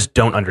I just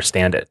don't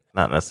understand it.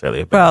 Not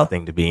necessarily a bad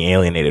thing to be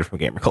alienated from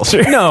gamer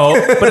culture. No,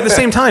 but at the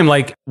same time,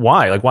 like,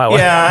 why? Like, why?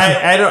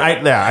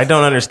 Yeah, I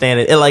don't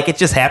understand it. It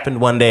just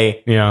happened one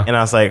day. Yeah. And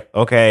I was like,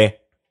 okay.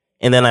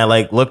 And then I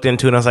looked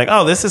into it and I was like,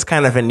 oh, this is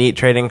kind of a neat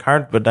trading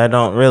card, but I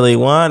don't really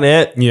want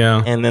it.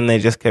 Yeah. And then they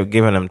just kept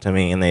giving them to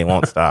me and they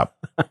won't stop.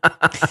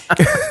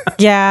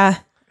 Yeah,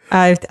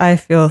 I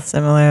feel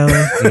similarly.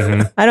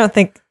 I don't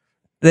think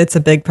it's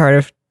a big part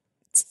of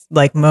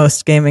like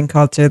most gaming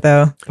culture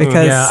though,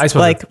 because I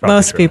suppose like that's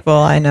most true. people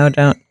I know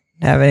don't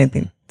have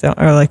anything.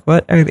 Or like,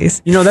 what are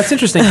these? That's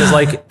interesting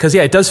because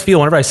it does feel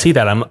whenever I see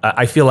that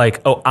I feel like,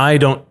 oh,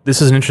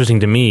 this isn't interesting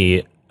to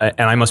me,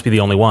 and I must be the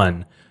only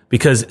one.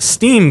 Because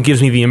Steam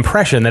gives me the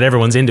impression that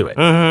everyone's into it.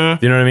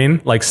 Mm-hmm. You know what I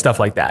mean? Like stuff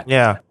like that.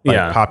 Yeah.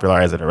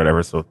 Popularize it or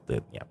whatever. So,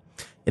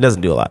 it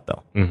doesn't do a lot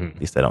though. At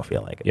least I don't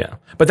feel like it. Yeah.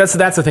 But that's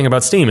the thing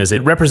about Steam is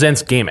it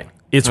represents gaming.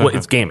 It's what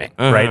it's gaming,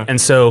 right?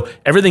 And so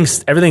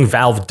everything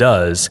Valve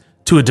does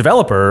to a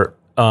developer,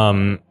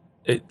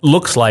 it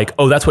looks like,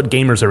 oh, that's what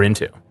gamers are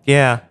into.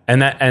 Yeah.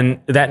 And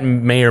that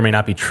may or may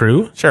not be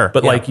true. Sure.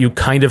 But like you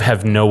kind of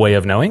have no way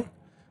of knowing.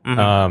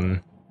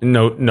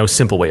 No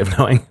simple way of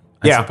knowing,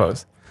 I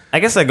suppose. I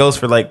guess that goes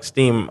for like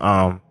Steam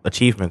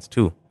achievements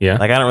too. Yeah.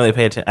 Like I don't really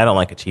pay attention. I don't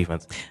like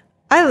achievements.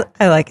 I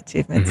like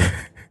achievements.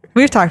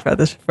 We've talked about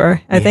this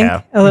before, I think,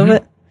 a little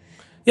bit.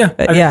 Yeah.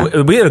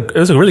 It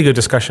was a really good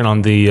discussion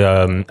on the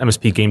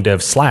MSP Game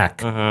Dev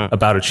Slack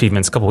about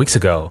achievements a couple weeks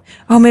ago.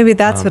 Oh, maybe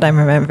that's what I'm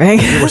remembering.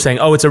 We're saying,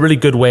 oh, it's a really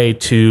good way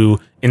to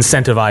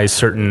incentivize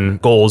certain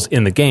goals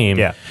in the game.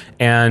 Yeah.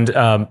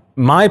 And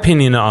my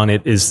opinion on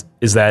it is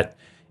that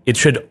it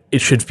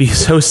should be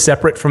so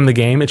separate from the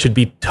game. It should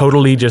be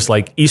totally just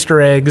like Easter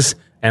eggs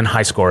and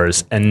high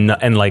scores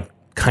and like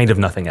kind of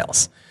nothing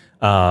else.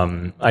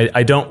 There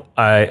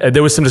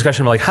was some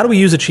discussion about like how do we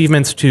use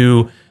achievements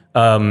to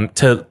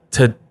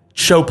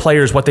show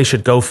players what they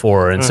should go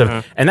for and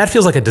stuff. And that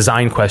feels like a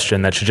design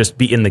question that should just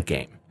be in the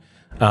game.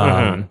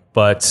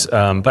 But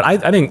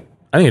I think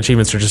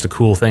achievements are just a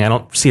cool thing. I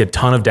don't see a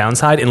ton of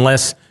downside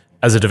unless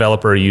as a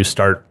developer you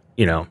start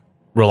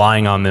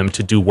relying on them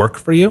to do work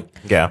for you.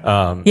 Yeah.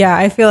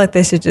 I feel like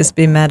they should just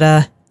be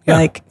meta,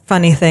 like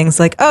funny things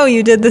like, oh,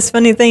 you did this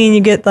funny thing and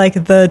you get like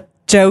the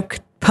joke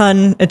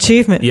pun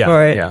achievement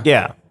for it.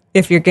 Yeah.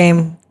 If your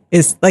game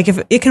is like, if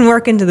it can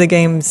work into the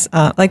games,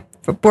 like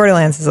for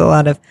Borderlands is a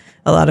lot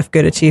of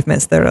good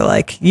achievements that are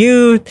like,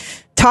 you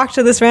talk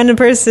to this random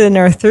person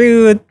or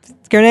threw a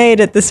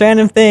grenade at this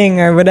random thing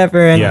or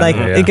whatever. And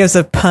it gives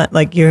a pun,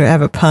 like you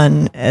have a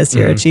pun as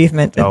your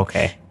achievement.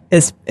 Okay.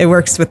 It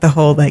works with the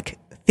whole like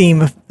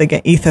theme of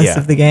the ethos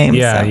of the game.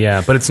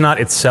 But it's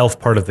not itself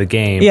part of the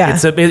game. Yeah.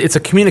 It's a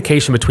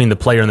communication between the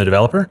player and the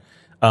developer.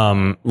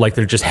 Like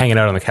they're just hanging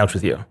out on the couch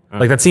with you.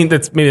 Like that scene.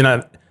 That's maybe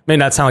not may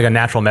not sound like a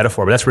natural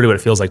metaphor, but that's really what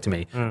it feels like to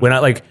me. When I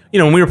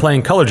when we were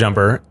playing Color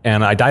Jumper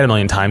and I died a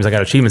million times, I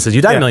got achievements says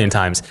you died a million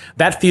times.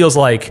 That feels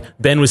like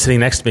Ben was sitting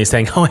next to me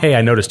saying, "Oh, hey,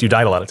 I noticed you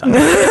died a lot of times." Do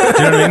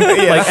you know what I mean?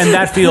 And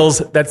that feels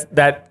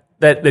that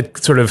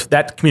sort of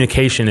that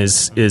communication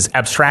is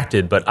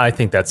abstracted, but I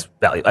think that's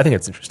valuable. I think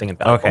it's interesting and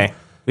valuable. Okay.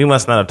 We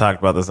must not have talked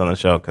about this on the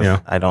show because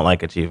I don't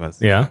like achievements.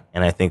 Yeah.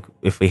 And I think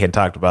if we had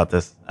talked about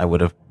this, I would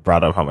have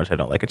brought up how much I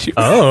don't like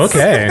achievements. Oh,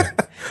 okay.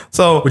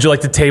 So would you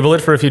like to table it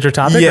for a future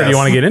topic, or do you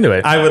want to get into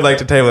it? I would like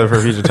to table it for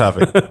a future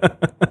topic.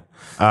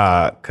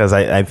 Because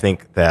I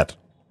think that...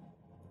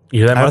 You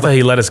hear that, Martha?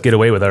 He let us get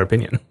away with our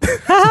opinion.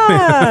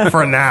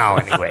 For now,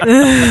 anyway.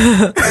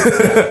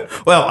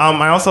 Well,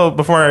 I also,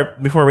 before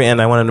we end,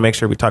 I wanted to make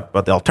sure we talked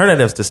about the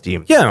alternatives to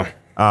Steam. Yeah.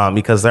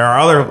 Because there are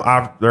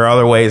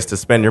other ways to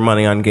spend your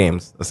money on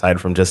games aside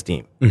from just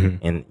Steam,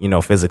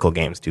 and physical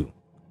games too.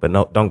 But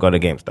no, don't go to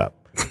GameStop.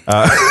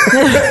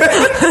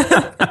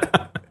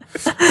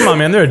 Come on,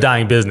 man! They're a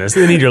dying business.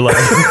 They need your love.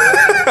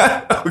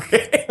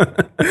 Okay.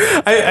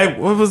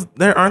 What was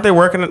there?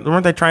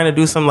 Weren't they trying to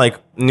do some like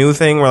new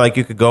thing where like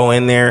you could go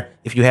in there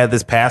if you had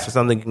this pass or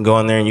something? You can go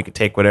in there and you could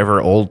take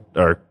whatever old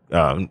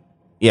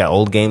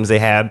games they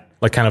had,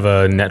 like kind of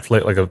a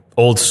Netflix, like a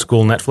old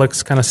school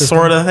Netflix kind of system,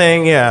 sort of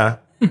thing. Yeah.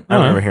 I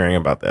remember hearing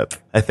about that.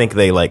 I think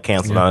they like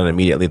canceled on it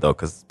immediately though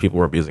because people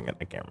were abusing it.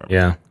 I can't remember.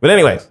 Yeah. But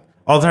anyways,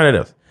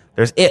 alternatives.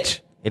 There's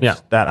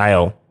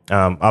itch.io.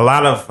 A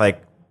lot of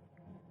like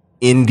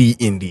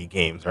indie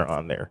games are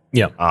on there.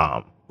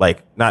 Yeah.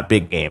 Like not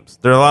big games.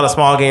 There are a lot of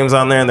small games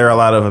on there, and there are a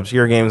lot of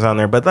obscure games on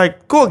there, but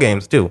like cool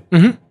games too.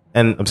 Mm-hmm.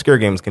 And obscure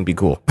games can be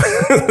cool.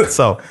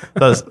 so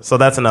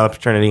that's another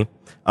opportunity.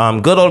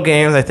 Good Old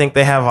Games. I think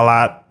they have a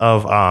lot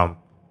of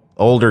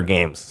older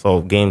games.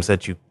 So games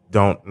that you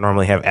don't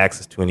normally have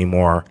access to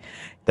anymore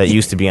that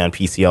used to be on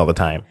PC all the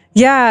time.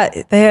 Yeah,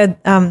 they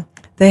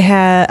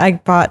had I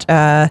bought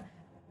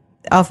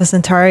Alpha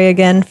Centauri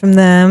again from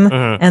them,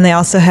 and they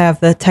also have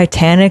the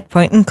Titanic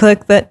point and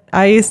click that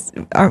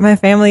my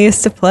family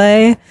used to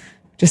play,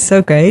 which is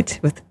so great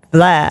with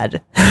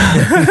Vlad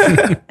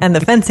and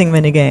the fencing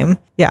minigame.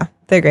 Yeah,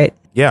 they're great.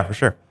 Yeah, for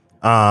sure.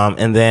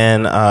 And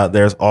then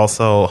there's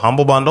also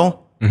Humble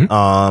Bundle,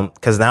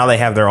 because now they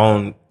have their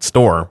own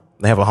store.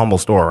 They have a Humble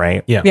store,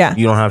 right? Yeah.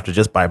 You don't have to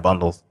just buy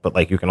bundles, but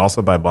like you can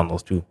also buy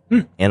bundles too.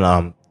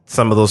 And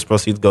some of those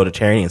proceeds go to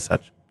charity and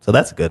such. So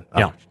that's good.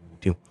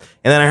 Too.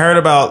 And then I heard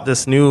about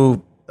this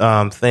new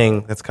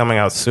thing that's coming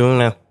out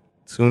soon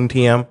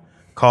TM,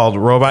 called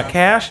Robot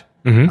Cash.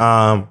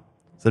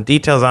 Some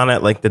details on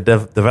it, like the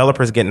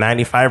developers get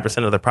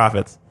 95% of the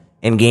profits,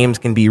 and games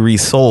can be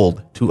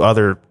resold to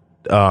other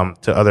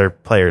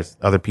players,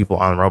 other people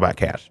on Robot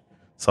Cash.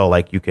 So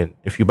like you can,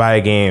 if you buy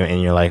a game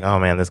and you're like, oh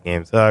man, this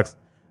game sucks,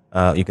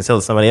 you can sell it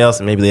to somebody else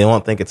and maybe they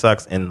won't think it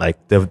sucks, and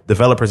like the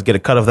developers get a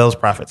cut of those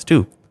profits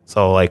too.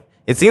 So like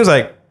it seems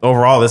like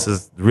overall this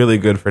is really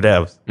good for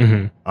devs.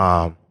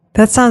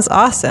 That sounds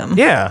awesome.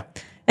 Yeah.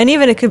 And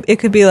even it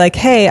could be like,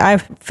 hey,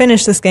 I've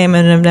finished this game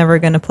and I'm never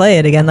going to play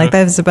it again. Like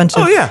there's a bunch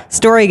of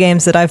story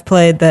games that I've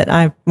played that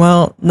I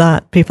will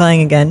not be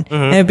playing again.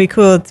 And it'd be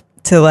cool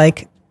to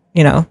like,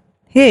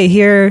 hey,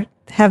 here,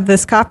 have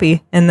this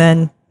copy. And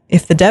then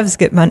if the devs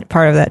get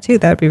part of that too,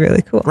 that'd be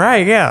really cool.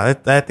 Right. Yeah.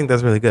 I think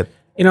that's really good.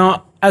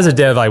 As a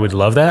dev, I would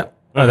love that.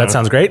 That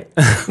sounds great.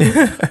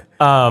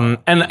 And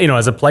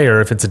as a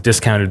player, if it's a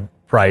discounted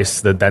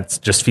price, that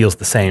just feels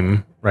the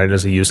same, right,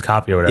 as a used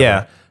copy or whatever.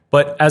 Yeah.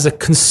 But as a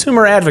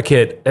consumer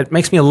advocate, it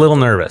makes me a little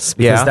nervous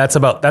because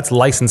that's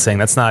licensing.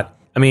 That's not.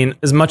 I mean,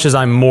 as much as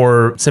I'm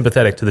more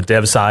sympathetic to the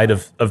dev side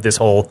of this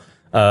whole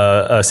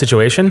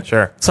situation,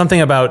 sure,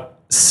 something about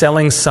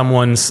selling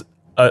someone's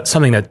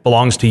something that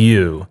belongs to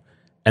you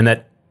and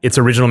that its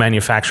original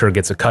manufacturer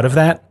gets a cut of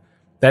that.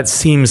 That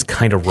seems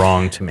kind of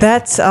wrong to me.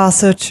 That's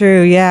also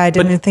true. Yeah, I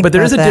didn't even think about that. But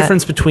there is a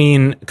difference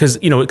between, because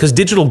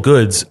digital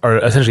goods are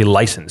essentially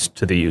licensed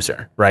to the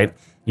user, right?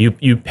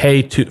 You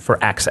pay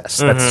for access.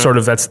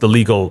 That's the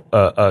legal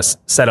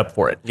setup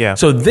for it. Yeah.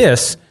 So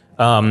this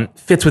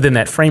fits within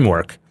that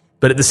framework.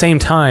 But at the same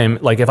time,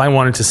 like if I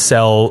wanted to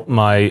sell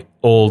my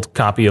old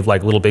copy of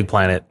like Little Big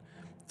Planet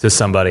to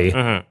somebody,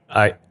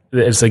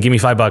 it's like, give me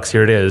 $5,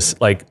 here it is.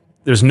 Like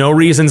there's no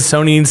reason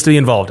Sony needs to be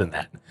involved in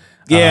that.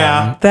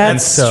 Yeah,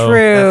 that's true.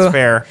 That's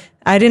fair.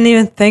 I didn't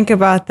even think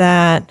about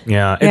that.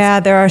 Yeah,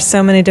 there are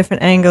so many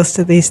different angles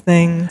to these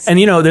things. And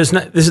there's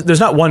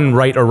not one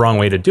right or wrong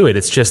way to do it.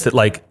 It's just that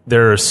like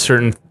there are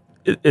certain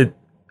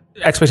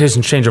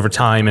expectations change over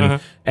time,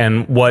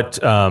 and what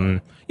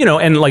and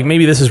like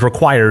maybe this is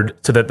required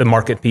so that the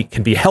market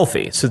can be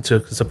healthy, so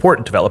to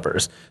support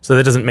developers. So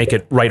that doesn't make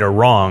it right or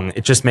wrong.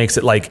 It just makes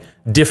it like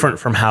different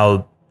from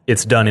how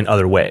it's done in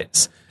other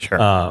ways. Sure.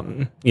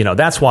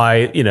 That's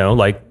why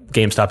like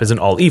GameStop isn't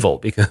all evil,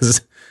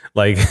 because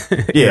like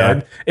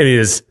it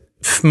is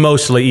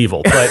mostly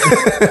evil,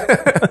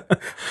 but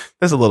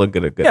there's a little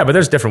good. Yeah, but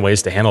there's different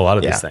ways to handle a lot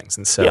of these things,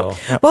 and so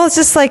well, it's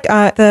just like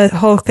the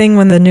whole thing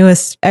when the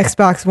newest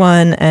Xbox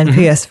One and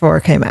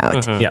PS4 came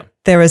out. Yeah,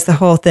 there was the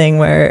whole thing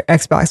where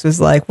Xbox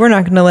was like, we're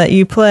not going to let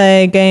you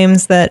play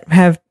games that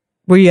have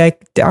we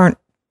like aren't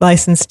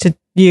licensed to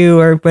you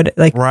or what?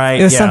 Like, right?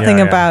 It was something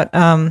about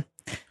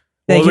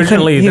well,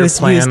 originally their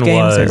plan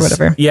was or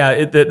whatever.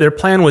 Yeah, their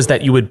plan was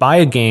that you would buy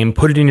a game,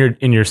 put it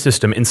in your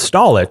system,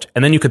 install it,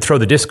 and then you could throw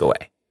the disc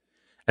away.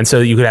 And so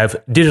you could have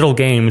digital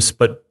games,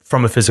 but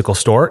from a physical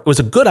store. It was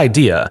a good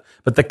idea,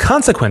 but the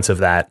consequence of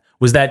that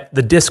was that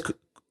the disc,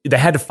 they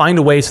had to find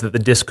a way so that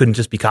the disc couldn't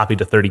just be copied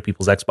to 30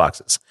 people's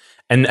Xboxes.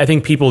 And I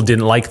think people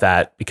didn't like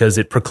that because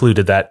it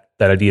precluded that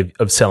idea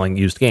of selling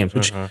used games,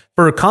 which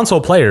for console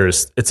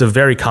players, it's a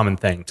very common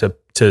thing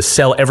to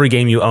sell every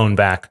game you own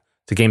back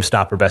to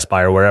GameStop or Best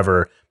Buy or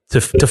wherever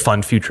to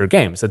fund future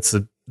games. That's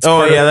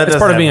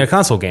part of being a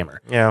console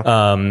gamer. Yeah.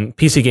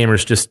 PC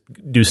gamers just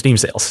do Steam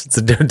sales. It's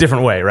a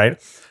different way,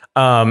 right?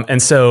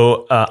 And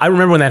so I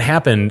remember when that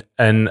happened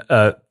and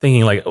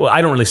thinking like, well,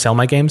 I don't really sell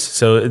my games,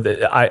 so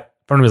part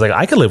of me was like,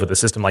 I could live with a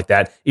system like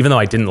that, even though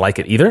I didn't like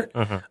it either.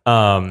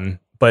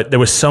 But there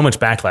was so much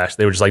backlash.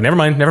 They were just like,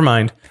 never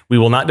mind. We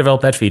will not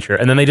develop that feature.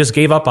 And then they just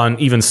gave up on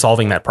even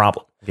solving that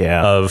problem.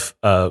 Yeah.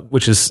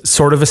 Which is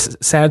sort of a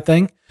sad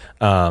thing.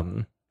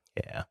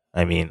 Yeah.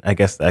 I mean, I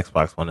guess the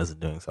Xbox One isn't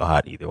doing so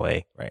hot either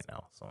way right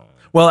now. So.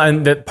 Well,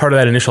 and that part of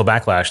that initial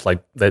backlash,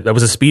 like that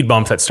was a speed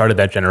bump that started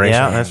that generation.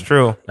 Yeah, that's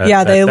true.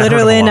 They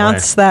literally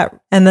announced that,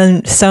 and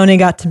then Sony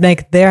got to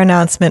make their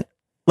announcement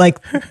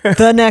like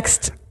the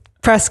next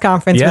press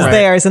conference was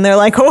theirs, and they're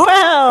like,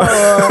 wow.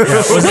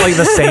 Was it like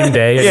the same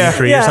day at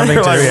E3 or something?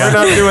 Like, we're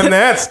not doing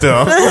that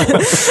still.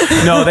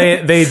 No,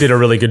 they did a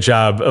really good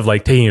job of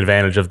like taking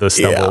advantage of those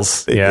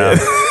stumbles. Yeah.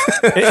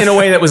 In a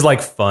way that was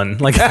like fun.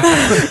 Like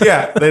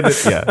they did.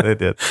 Yeah, they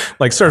did.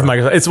 Like sort of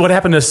Microsoft. It's what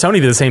happened to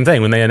Sony did the same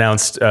thing when they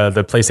announced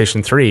the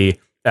PlayStation 3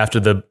 after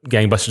the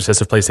gangbuster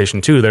success of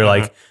PlayStation 2. They're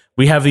like,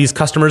 we have these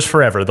customers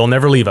forever. They'll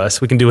never leave us.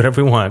 We can do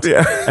whatever we want.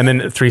 Yeah. And then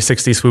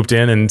 360 swooped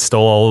in and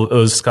stole all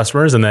those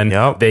customers. And then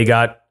they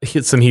got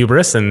some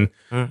hubris and,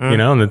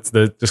 and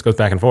it just goes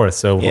back and forth.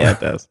 So yeah,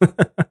 it does.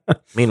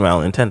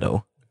 Meanwhile,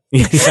 Nintendo.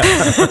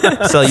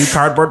 Sell you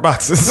cardboard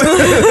boxes.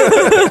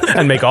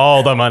 And make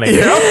all the money.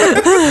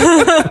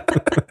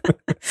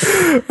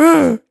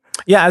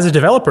 Yeah, as a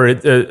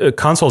developer,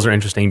 consoles are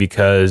interesting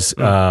because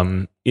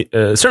certainly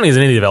as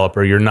an indie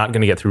developer, you're not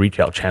going to get through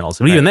retail channels.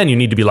 But even then, you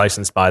need to be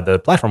licensed by the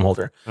platform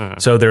holder.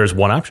 So there's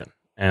one option.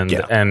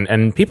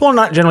 And people are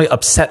not generally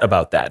upset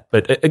about that.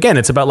 But again,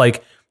 it's about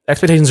like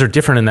expectations are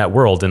different in that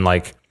world. And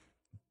like,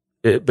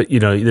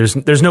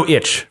 there's no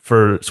itch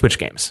for Switch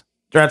games.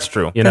 That's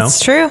true. That's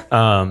true.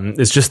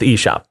 It's just the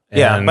eShop.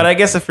 Yeah, but I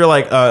guess if you're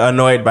like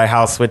annoyed by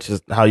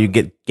how you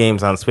get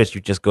games on Switch,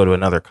 you just go to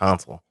another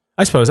console.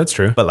 I suppose that's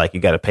true. But like you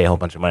got to pay a whole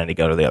bunch of money to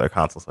go to the other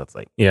console, so it's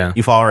like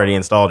you've already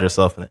installed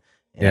yourself in it.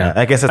 Yeah,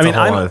 I guess that's a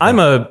whole other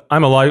thing.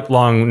 I'm a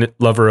lifelong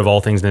lover of all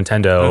things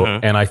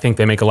Nintendo, and I think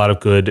they make a lot of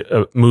good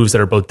moves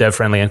that are both dev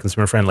friendly and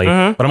consumer friendly.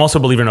 But I'm also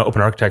a believer in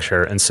open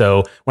architecture, and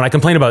so when I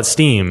complain about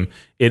Steam,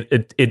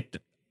 it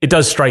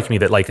does strike me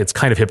that like it's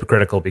kind of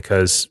hypocritical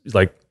because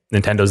like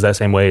Nintendo's that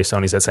same way,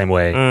 Sony's that same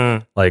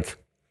way, like.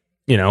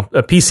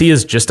 A PC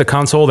is just a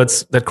console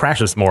that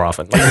crashes more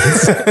often. Like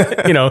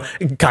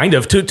kind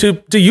of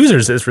to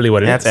users is really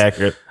what it is. That's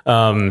accurate.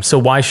 So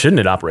why shouldn't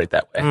it operate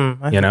that way?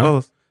 I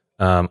suppose.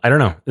 I don't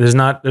know.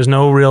 There's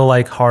no real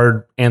like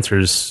hard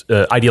answers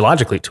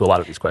ideologically to a lot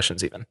of these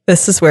questions. Even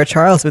this is where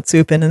Charles would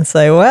swoop in and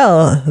say,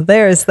 "Well,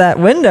 there's that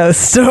Windows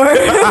Store."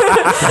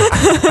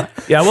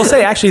 Yeah, I will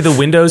say actually the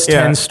Windows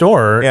 10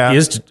 store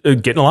is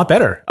getting a lot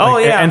better.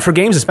 And for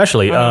games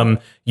especially.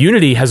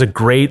 Unity has a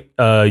great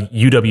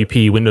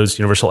UWP, Windows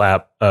Universal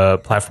App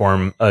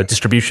platform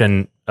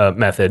distribution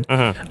method.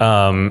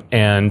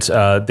 And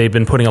they've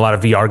been putting a lot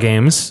of VR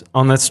games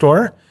on that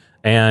store.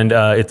 And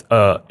it's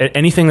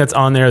anything that's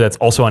on there that's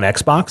also on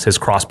Xbox has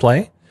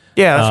crossplay.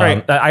 Yeah, that's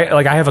right.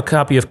 I have a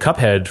copy of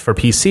Cuphead for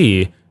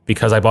PC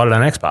because I bought it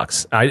on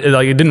Xbox. I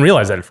didn't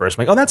realize that at first.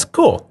 I'm like, oh, that's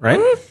cool, right?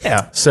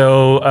 Yeah.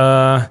 So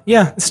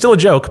it's still a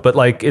joke, but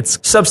like it's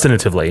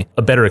substantively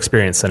a better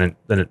experience than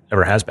it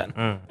ever has been.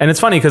 And it's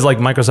funny because like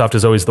Microsoft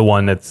is always the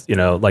one that's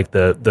like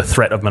the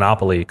threat of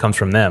monopoly comes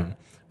from them.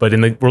 But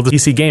in the world of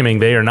PC gaming,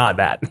 they are not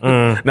that.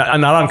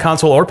 Not on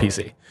console or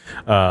PC.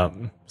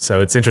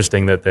 So it's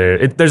interesting that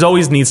there's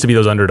always needs to be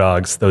those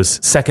underdogs,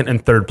 those second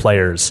and third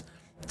players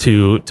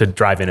to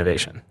drive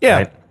innovation.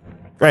 Yeah.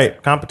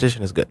 Right.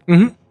 Competition is good.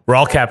 We're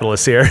all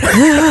capitalists here.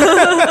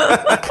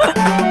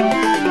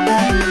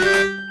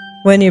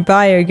 When you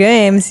buy your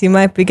games, you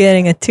might be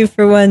getting a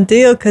 2-for-1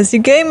 deal because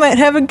your game might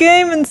have a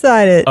game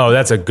inside it. Oh,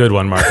 that's a good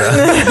one,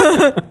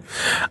 Martha.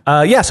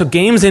 So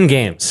games in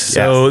games.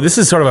 So this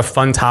is sort of a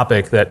fun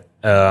topic that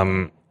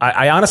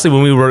I honestly,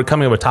 when we were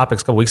coming up with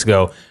topics a couple weeks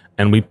ago,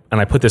 and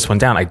I put this one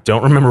down, I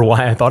don't remember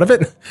why I thought of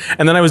it.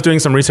 And then I was doing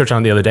some research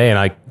on it the other day, and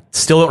I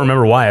still don't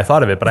remember why I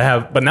thought of it.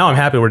 But now I'm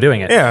happy we're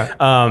doing it. Yeah.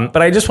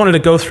 But I just wanted to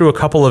go through a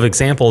couple of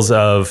examples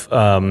of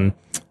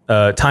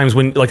times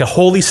when like a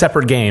wholly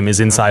separate game is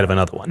inside of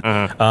another one.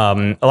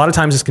 A lot of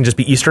times this can just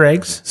be Easter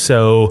eggs.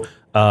 So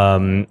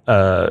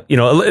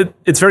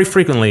it's very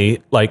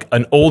frequently like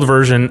an old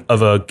version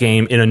of a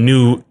game in a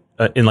new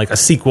in like a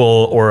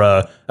sequel or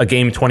a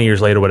game 20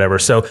 years later, or whatever.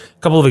 So a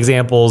couple of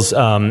examples.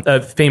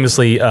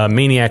 Famously,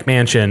 Maniac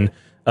Mansion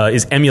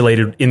is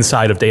emulated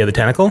inside of Day of the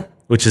Tentacle,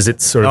 which is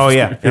its sort of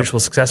spiritual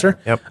successor.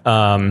 Yep.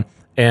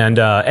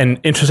 And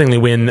interestingly,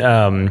 when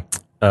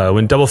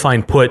Double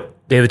Fine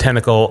put Day of the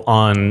Tentacle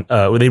on,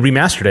 they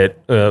remastered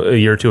it a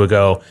year or two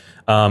ago.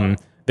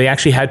 They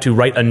actually had to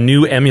write a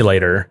new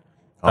emulator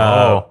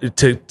so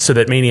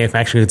that Maniac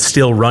Mansion could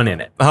still run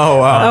in it. Oh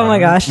wow! Oh my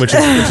gosh! which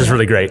is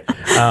really great.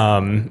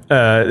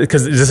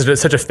 Because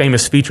it's such a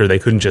famous feature, they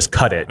couldn't just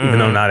cut it, even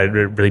though not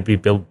really be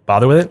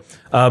bother with it.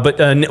 But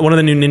one of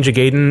the new Ninja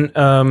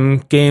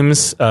Gaiden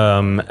games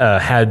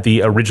had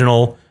the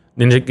original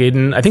Ninja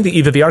Gaiden. I think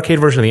either the arcade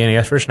version or the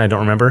NES version. I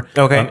don't remember.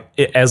 Okay.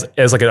 As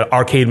like an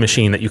arcade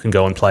machine that you can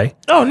go and play.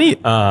 Oh,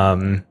 neat.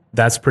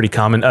 That's pretty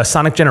common.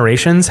 Sonic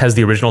Generations has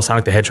the original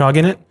Sonic the Hedgehog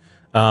in it,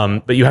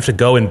 but you have to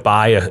go and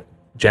buy a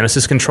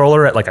Genesis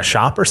controller at like a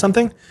shop or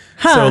something.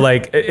 So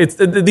like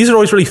these are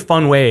always really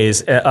fun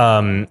ways,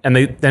 and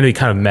they then be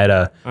kind of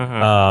meta.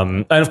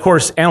 And of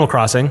course, Animal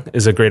Crossing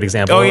is a great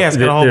example. Oh yeah, it's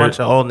got a whole bunch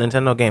of old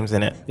Nintendo games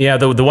in it. Yeah,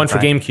 the one for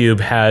GameCube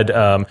had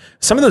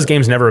some of those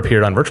games never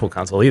appeared on Virtual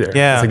Console either.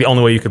 Yeah, it's like the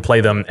only way you could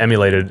play them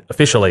emulated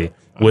officially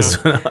was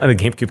on a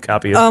GameCube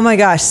copy. Oh my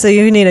gosh! So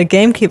you need a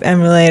GameCube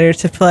emulator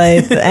to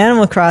play the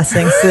Animal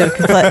Crossing, so you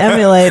can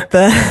emulate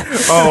the.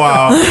 Oh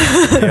wow!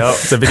 Yep.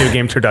 It's a video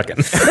game turducken.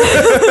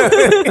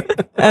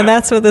 And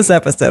that's what this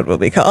episode will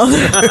be called.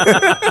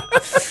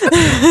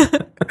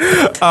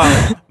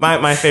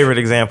 My favorite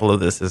example of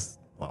this is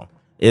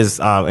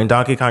in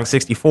Donkey Kong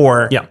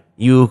 64. Yeah,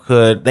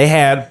 they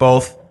had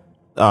both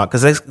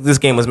because this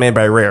game was made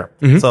by Rare,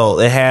 so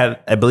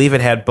I believe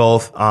it had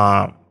both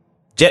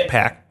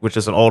Jetpack, which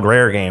is an old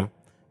Rare game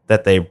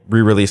that they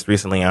re-released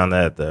recently on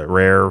the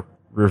Rare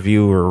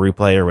Review or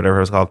Replay or whatever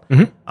it was called,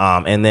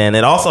 and then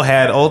it also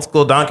had old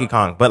school Donkey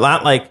Kong, but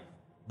not like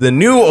the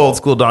new old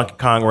school Donkey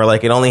Kong where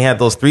like it only had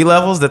those 3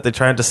 levels that they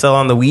tried to sell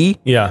on the Wii.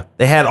 Yeah.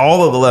 They had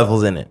all of the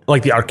levels in it.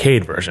 Like the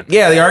arcade version.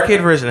 Yeah, the arcade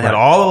version had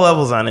all the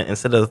levels on it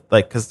instead of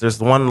like, because there's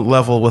one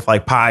level with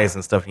like pies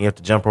and stuff and you have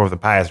to jump over the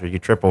pies or you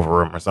trip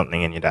over them or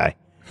something and you die.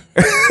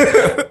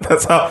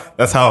 That's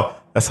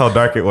how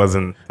dark it was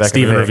in back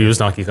Steven in the day. reviews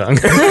Donkey Kong.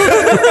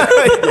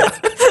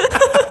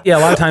 Yeah,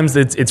 a lot of times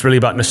it's really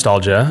about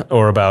nostalgia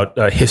or about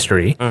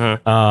history.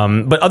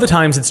 But other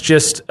times it's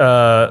just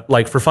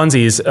like for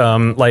funsies,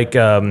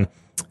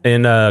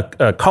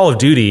 in Call of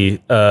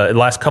Duty, the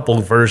last couple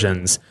of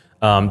versions,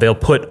 they'll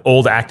put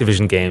old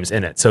Activision games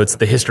in it. So it's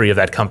the history of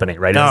that company,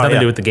 right? It has nothing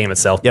to do with the game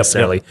itself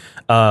necessarily.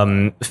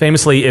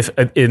 Famously, if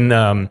in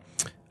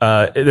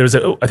there's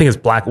I think it's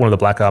one of the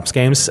Black Ops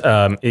games,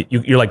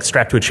 you're like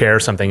strapped to a chair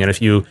or something, and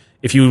if you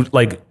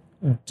like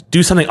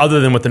do something other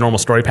than what the normal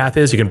story path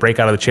is, you can break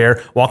out of the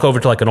chair, walk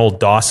over to like an old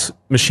DOS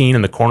machine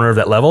in the corner of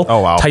that level,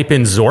 type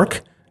in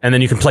Zork, and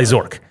then you can play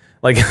Zork.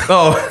 Like,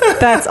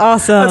 that's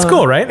awesome. That's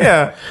cool, right?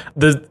 Yeah.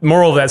 The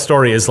moral of that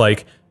story is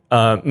like,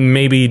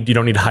 maybe you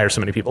don't need to hire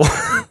so many people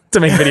to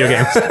make video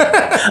games.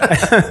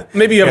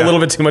 Maybe you have a little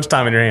bit too much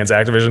time in your hands,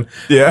 Activision.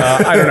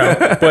 Yeah. I don't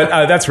know,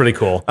 but that's really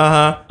cool.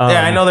 Yeah,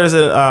 I know there's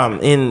a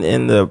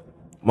in the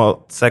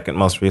second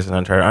most recent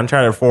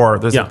Uncharted 4.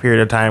 There's a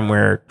period of time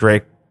where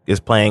Drake is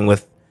playing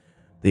with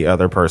the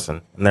other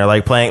person, and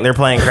they're playing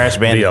Crash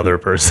Bandicoot. The other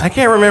person. I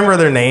can't remember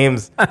their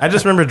names. I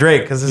just remember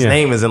Drake because his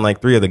name is in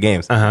like 3 of the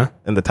games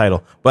in the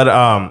title.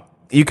 But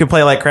you can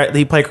play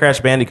he play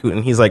Crash Bandicoot,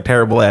 and he's like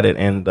terrible at it,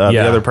 and the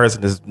other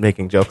person is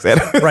making jokes at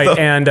him. Right, so,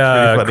 and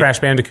Crash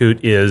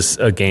Bandicoot is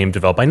a game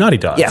developed by Naughty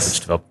Dog, which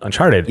developed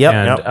Uncharted.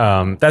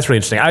 And that's really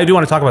interesting. I do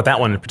want to talk about that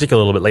one in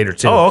particular a little bit later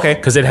too. Oh, okay.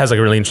 Because it has like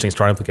a really interesting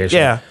story implication.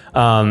 Yeah.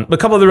 But a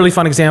couple of the really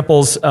fun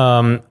examples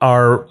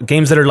are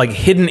games that are like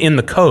hidden in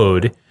the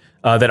code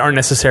that aren't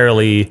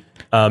necessarily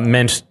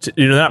meant to,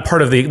 they're not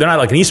part of they're not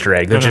like an Easter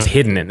egg, they're just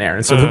hidden in there.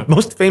 And so the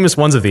most famous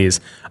ones of these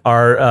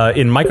are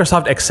in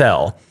Microsoft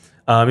Excel.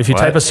 If you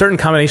type a certain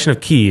combination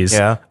of keys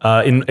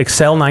in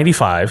Excel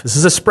 95, this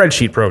is a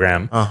spreadsheet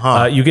program,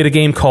 you get a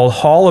game called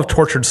Hall of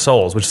Tortured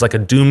Souls, which is like a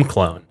Doom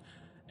clone.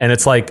 And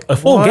it's like a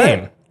full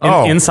game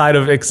inside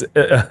of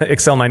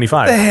Excel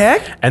 95. The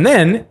heck? And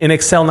then in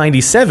Excel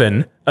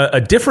 97,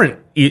 a different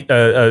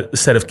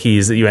set of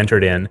keys that you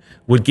entered in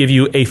would give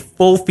you a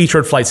full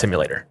featured flight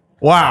simulator.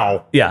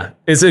 Wow. Yeah,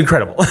 it's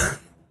incredible.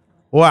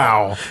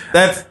 Wow.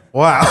 That's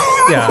wow.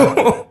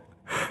 Yeah.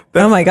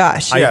 Oh my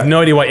gosh. I have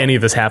no idea why any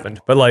of this happened,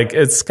 but like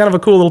it's kind of a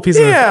cool little piece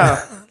of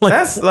like,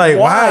 that's like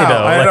why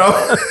though? I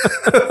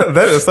know.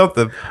 That is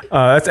something.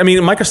 I mean,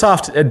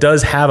 Microsoft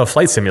does have a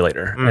flight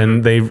simulator,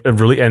 and they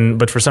really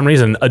but for some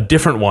reason a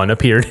different one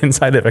appeared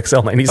inside of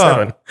Excel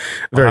 97.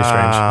 Very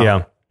strange.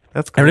 Yeah.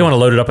 That's cool. I really want to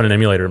load it up on an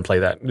emulator and play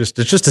that just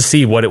to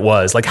see what it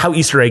was. Like how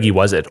Easter eggy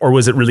was it, or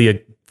was it really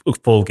a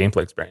full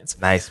gameplay experience?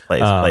 Nice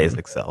plays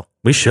Excel.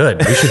 We should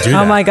do that.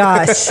 Oh my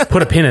gosh.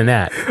 Put a pin in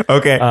that.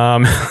 Okay.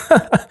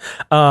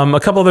 A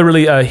couple of the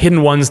really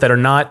hidden ones that are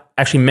not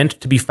actually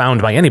meant to be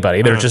found by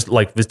anybody. They're just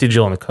like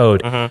vestigial in the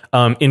code.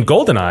 In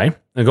GoldenEye,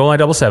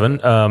 GoldenEye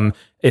 007.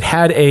 It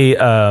had a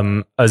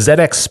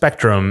ZX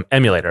Spectrum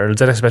emulator.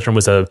 ZX Spectrum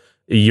was a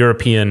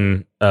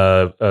European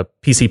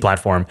PC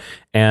platform,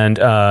 and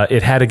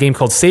it had a game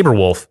called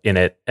Saberwolf in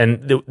it,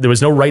 and there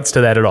was no rights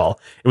to that at all.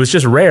 It was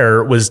just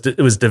Rare was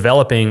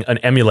developing an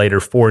emulator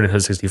for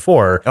Nintendo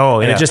 64,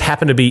 and it just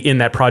happened to be in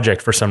that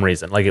project for some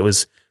reason. Like there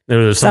was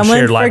some someone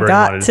shared library.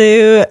 Someone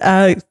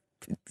forgot to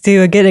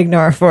do a git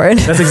ignore for it.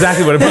 That's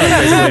exactly what it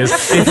was.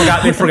 Basically,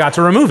 they forgot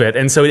to remove it,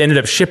 and so it ended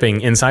up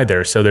shipping inside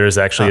there. So there's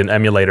actually an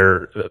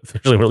emulator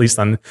officially released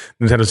on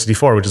Nintendo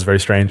 64, which is very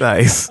strange.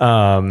 Nice.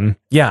 I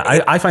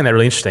find that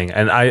really interesting,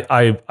 and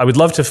I would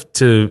love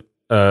to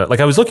like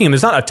I was looking, and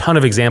there's not a ton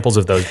of examples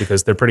of those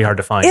because they're pretty hard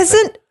to find.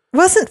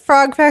 Wasn't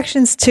Frog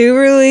Fractions 2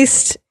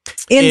 released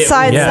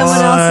inside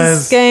someone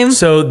else's game?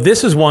 So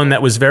this is one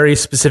that was very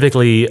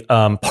specifically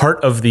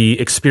part of the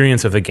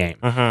experience of the game.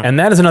 And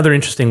that is another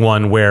interesting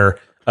one where,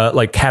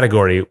 like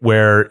category,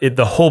 where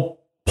the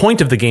whole point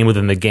of the game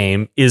within the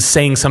game is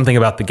saying something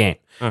about the game.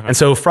 And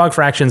so Frog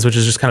Fractions, which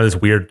is just kind of this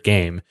weird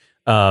game,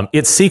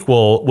 its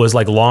sequel was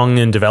like long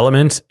in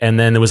development, and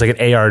then there was like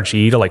an ARG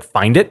to like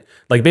find it.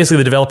 Like basically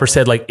the developer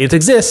said like, it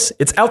exists,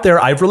 it's out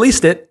there, I've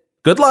released it.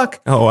 Good luck.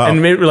 Oh, wow.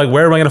 And maybe we're like,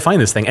 where am I going to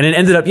find this thing? And it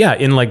ended up,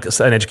 in like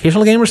an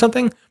educational game or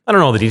something. I don't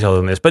know all the details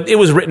on this, but it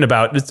was written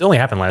about, it's only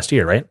happened last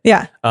year, right?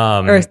 Yeah.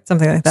 Or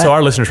something like that. So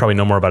our listeners probably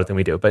know more about it than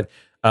we do, but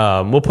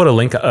we'll put a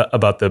link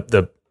about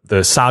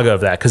the saga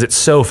of that because it's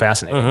so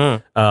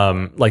fascinating.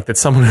 Like that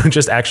someone would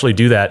just actually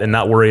do that and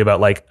not worry about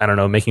like, I don't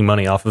know, making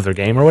money off of their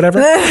game or whatever.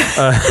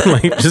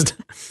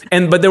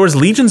 But there was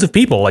legions of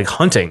people like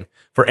hunting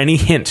for any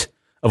hint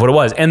of what it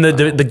was. And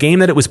the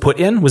game that it was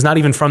put in was not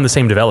even from the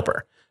same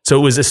developer. So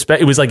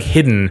it was like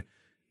hidden.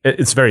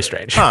 It's very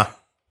strange. Huh.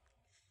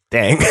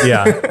 Dang.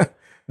 Yeah.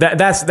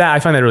 That's I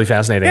find that really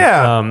fascinating.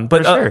 Yeah.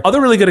 But other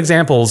really good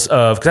examples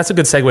of, because that's a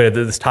good segue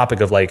to this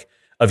topic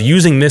of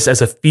using this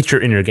as a feature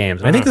in your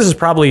games. And I think this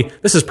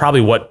is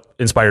probably what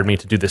inspired me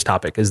to do this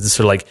topic, is this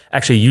sort of like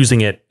actually using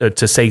it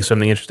to say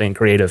something interesting and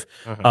creative.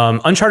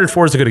 Uncharted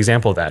 4 is a good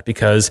example of that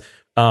because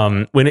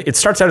when it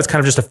starts out, it's kind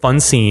of just a fun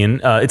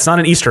scene. It's not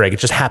an Easter egg. It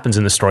just happens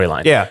in the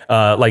storyline.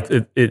 Yeah. Like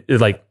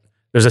like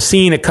there's a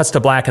scene, it cuts to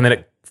black, and then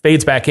it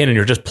fades back in, and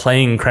you're just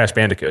playing Crash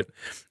Bandicoot.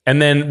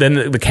 And then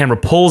the camera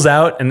pulls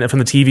out, and from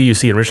the TV, you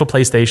see an original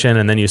PlayStation,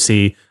 and then you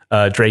see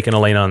Drake and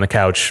Elena on the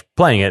couch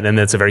playing it, and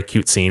it's a very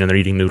cute scene, and they're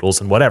eating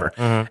noodles and whatever.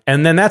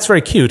 And then that's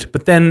very cute.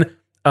 But then,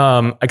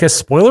 I guess,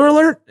 spoiler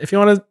alert, if you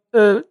want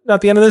to,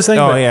 not the end of this thing.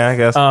 Oh, yeah, I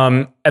guess.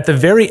 At the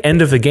very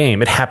end of the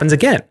game, it happens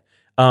again.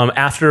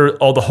 After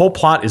the whole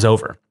plot is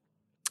over.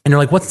 And you're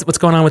like, what's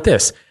going on with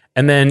this?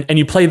 And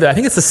you play I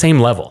think it's the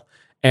same level.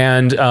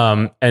 And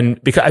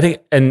because I think,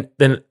 and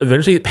then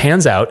eventually it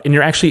pans out, and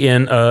you're actually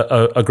in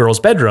a girl's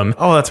bedroom.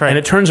 Oh, that's right. And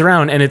it turns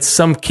around, and it's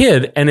some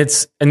kid, and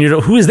you're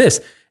like, who is this?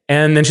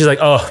 And then she's like,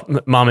 oh,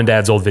 mom and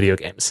dad's old video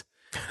games.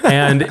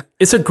 And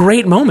it's a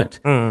great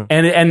moment.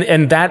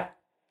 And that,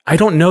 I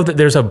don't know that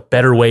there's a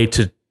better way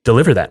to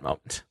deliver that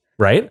moment,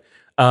 right?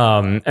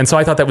 And so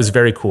I thought that was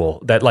very cool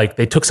that like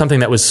they took something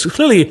that was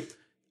clearly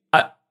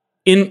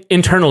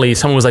internally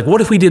someone was like,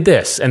 what if we did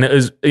this? And it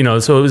was,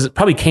 so it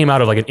probably came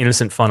out of like an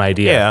innocent, fun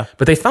idea. Yeah.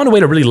 But they found a way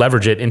to really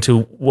leverage it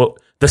into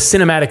the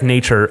cinematic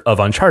nature of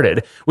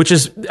Uncharted, which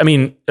is,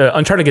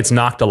 Uncharted gets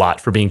knocked a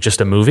lot for being just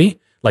a movie,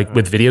 like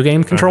with video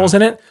game controls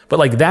in it. But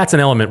like that's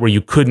an element where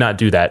you could not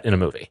do that in a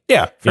movie.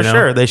 Yeah, for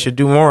sure. They should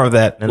do more of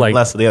that and like,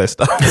 less of the other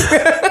stuff.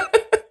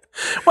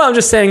 Well, I'm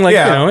just saying, like,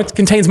 it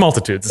contains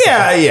multitudes.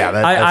 Yeah.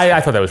 I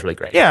thought that was really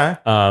great. Yeah.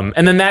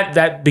 And then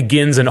that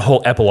begins in a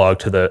whole epilogue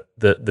to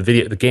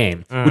the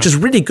game, which is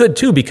really good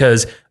too,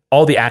 because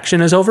all the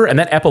action is over, and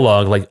that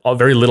epilogue, like,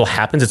 very little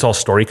happens. It's all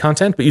story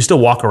content, but you still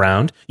walk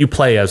around. You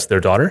play as their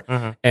daughter,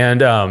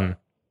 and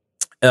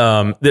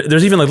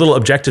there's even like little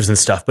objectives and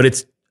stuff. But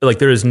it's like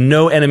there is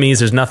no enemies.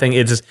 There's nothing.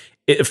 It's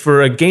just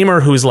for a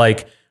gamer who's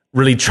like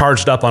really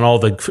charged up on all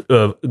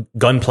the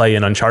gunplay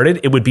in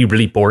Uncharted, it would be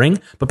really boring.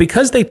 But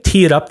because they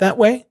tee it up that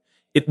way,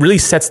 it really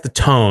sets the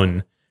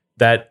tone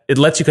that it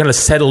lets you kind of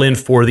settle in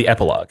for the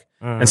epilogue.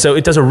 And so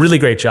it does a really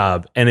great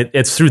job. And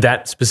it's through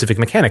that specific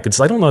mechanic.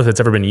 I don't know if it's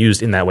ever been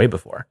used in that way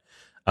before.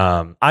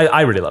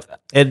 I really love that.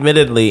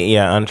 Admittedly,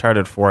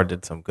 Uncharted 4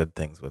 did some good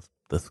things with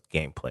this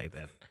gameplay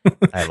that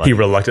I like. He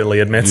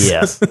reluctantly admits.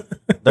 Yes.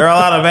 There are a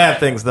lot of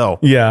bad things, though.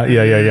 Yeah.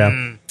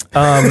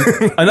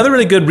 Another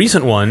really good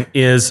recent one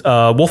is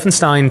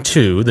Wolfenstein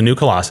 2, the New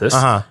Colossus,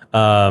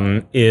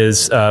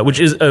 which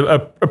is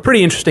a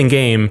pretty interesting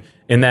game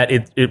in that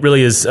it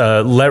really is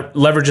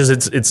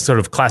leverages its sort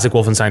of classic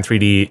Wolfenstein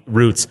 3D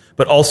roots,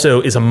 but also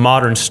is a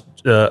modern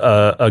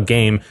a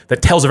game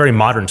that tells a very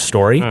modern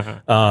story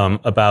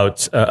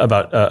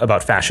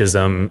about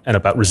fascism and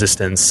about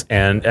resistance,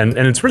 and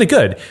it's really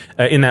good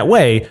in that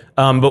way.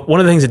 But one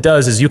of the things it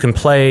does is you can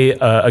play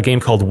a game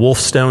called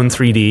Wolfstone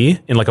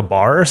 3D in like a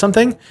bar or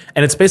something,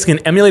 and it's basically an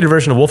emulated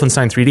version of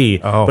Wolfenstein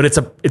 3D, but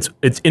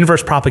it's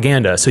inverse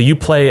propaganda. So you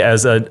play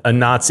as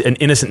an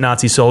innocent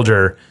Nazi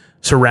soldier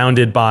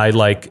surrounded by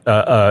like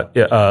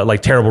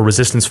terrible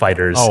resistance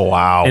fighters. Oh,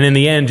 wow. And in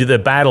the end, the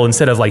battle,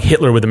 instead of like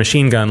Hitler with a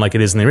machine gun like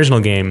it is in the original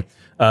game,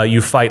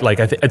 you fight like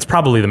it's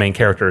probably the main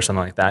character or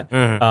something like that.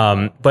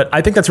 But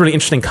I think that's really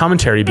interesting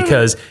commentary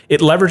because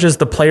it leverages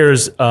the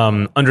player's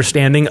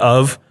understanding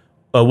of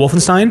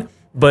Wolfenstein,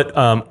 but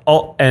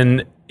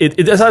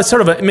it's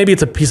sort of maybe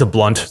it's a piece of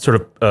blunt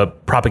sort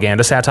of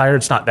propaganda satire.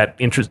 It's not that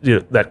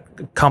that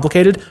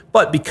complicated,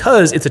 but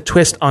because it's a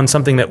twist on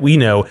something that we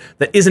know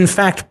that is in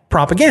fact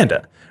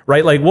propaganda.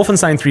 Right, like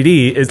Wolfenstein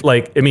 3D is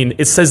like, I mean,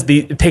 it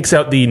takes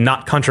out the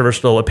not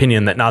controversial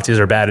opinion that Nazis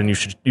are bad and you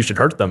should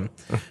hurt them,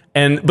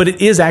 but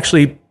it is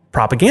actually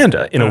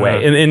propaganda in a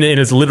way, in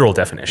its literal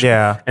definition.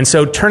 Yeah, and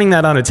so turning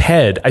that on its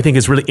head, I think,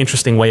 is a really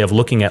interesting way of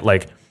looking at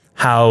like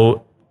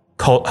how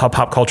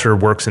pop culture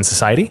works in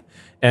society,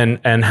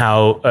 and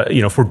how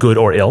for good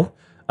or ill.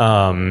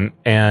 I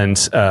find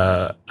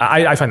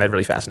that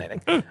really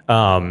fascinating.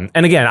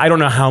 And again, I don't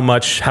know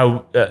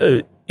how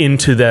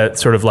into that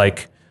sort of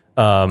like.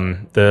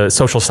 The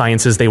social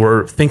sciences they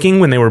were thinking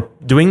when they were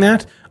doing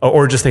that,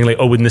 or just thinking like,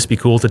 oh, wouldn't this be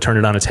cool to turn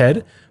it on its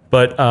head?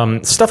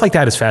 But stuff like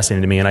that is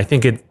fascinating to me, and I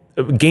think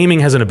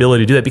gaming has an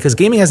ability to do that because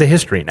gaming has a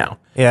history now.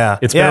 Yeah,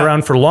 it's been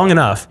around for long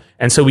enough,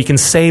 and so we can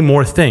say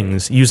more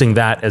things using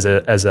that as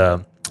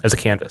a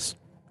canvas.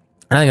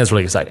 And I think that's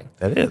really exciting.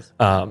 That is.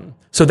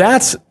 So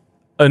that's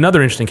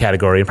another interesting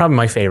category, and probably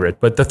my favorite.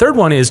 But the third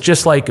one is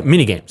just like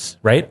mini games,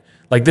 right?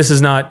 Like this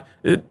is not.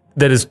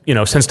 That is,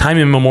 since time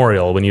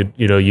immemorial, when you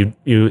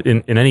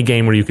in any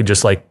game where you could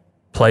just like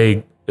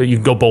play, you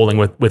can go bowling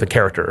with a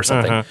character or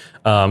something.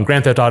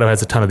 Grand Theft Auto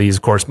has a ton of these,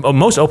 of course.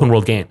 Most open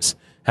world games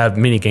have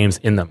mini games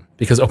in them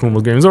because open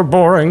world games are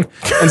boring.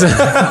 And so,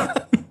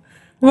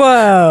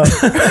 whoa,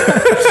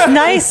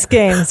 nice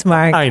games,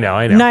 Mark. I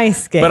know.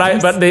 Nice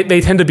games, but they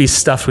tend to be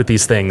stuffed with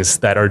these things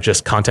that are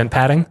just content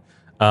padding.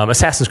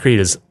 Assassin's Creed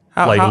is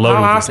loaded.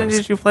 How often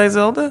did you play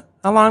Zelda?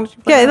 How long did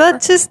you play? Okay,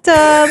 let's just.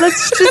 Yeah, but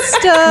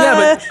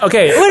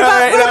okay. What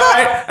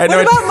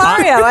about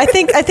Mario? I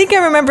think I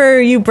remember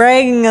you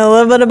bragging a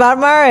little bit about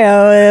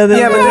Mario.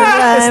 Yeah, but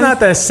it's not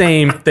the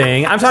same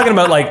thing. I'm talking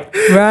about like.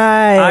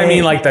 Right. I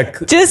mean, like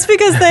the. Just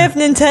because they have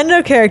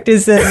Nintendo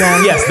characters in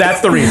them. Yes,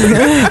 that's the reason.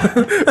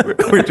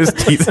 We're just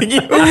teasing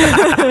you. No,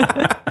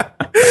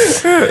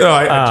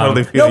 I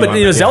totally feel. No,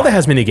 but Zelda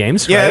has mini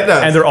games. Yeah, right? It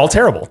does, and they're all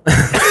terrible.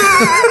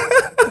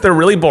 They're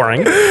really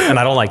boring, and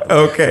I don't like them.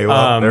 Okay,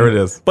 well, there it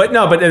is. But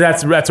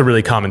that's a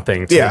really common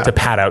thing to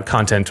pad out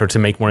content or to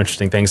make more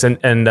interesting things. And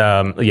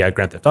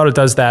Grand Theft Auto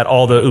does that.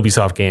 All the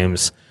Ubisoft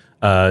games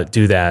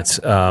do that.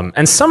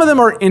 And some of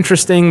them are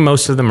interesting.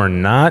 Most of them are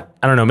not.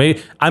 I don't know.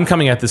 Maybe I'm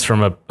coming at this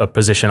from a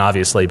position,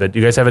 obviously. But do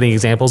you guys have any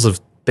examples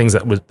of things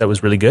that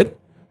was really good?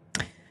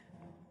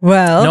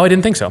 Well, no, I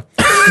didn't think so.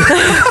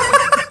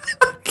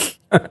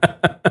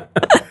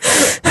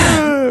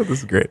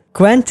 This is great.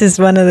 Gwent is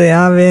one of the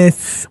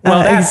obvious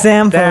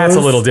examples. That's a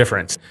little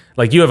different.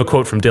 Like you have a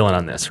quote from Dylan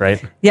on this,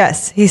 right?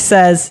 Yes. He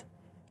says,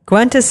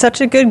 Gwent is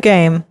such a good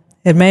game.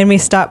 It made me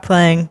stop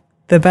playing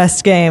the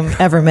best game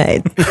ever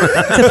made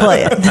to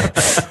play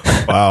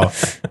it. Wow.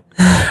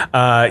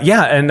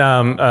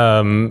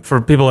 And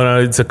for people who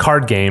know, it's a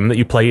card game that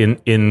you play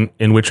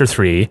in Witcher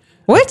 3.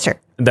 Witcher?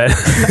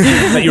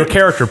 That your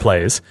character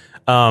plays.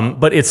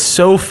 But it's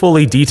so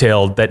fully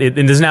detailed that it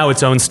is now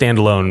its own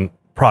standalone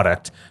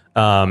product.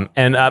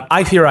 And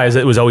I theorize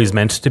it was always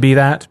meant to be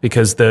that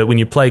because when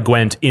you play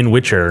Gwent in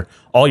Witcher,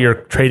 all your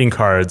trading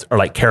cards are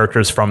like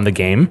characters from the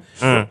game,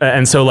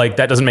 and so like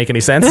that doesn't make any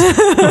sense,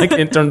 like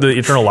in terms of the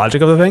internal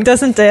logic of the thing.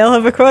 Doesn't Dale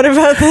have a quote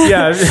about that?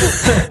 Yeah,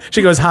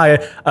 she goes,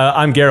 "Hi,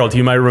 I'm Geralt.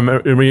 You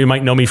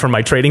might know me from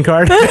my trading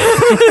card."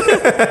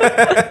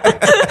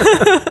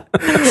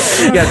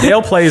 Yeah,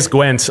 Dale plays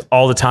Gwent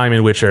all the time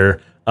in Witcher.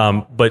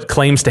 But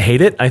claims to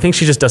hate it. I think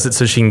she just does it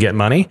so she can get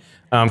money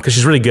because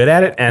she's really good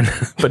at it.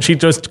 But she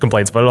just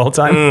complains about it all the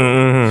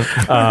time,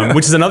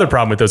 which is another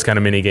problem with those kind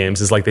of mini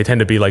games. Is like they tend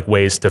to be like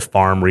ways to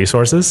farm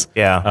resources.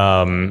 Yeah.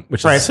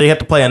 So you have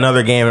to play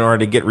another game in order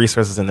to get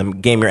resources in the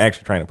game you're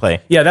actually trying to play.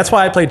 Yeah, that's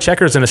why I played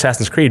checkers in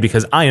Assassin's Creed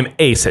because I am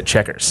ace at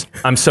checkers.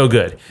 I'm so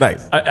good.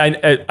 Nice.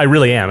 I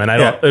really am, and I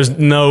don't. Yeah.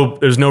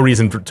 There's no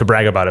reason to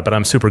brag about it, but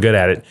I'm super good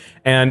at it,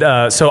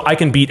 and so I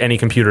can beat any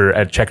computer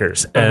at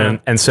checkers,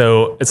 and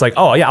so it's like,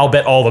 oh yeah, I'll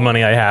bet all the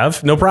money I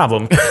have, no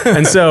problem.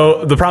 And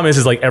so the problem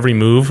is like every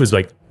move is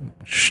like,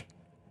 so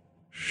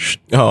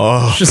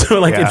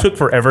like it took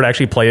forever to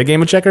actually play a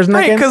game of checkers in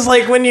that game. Because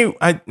like when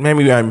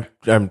maybe I'm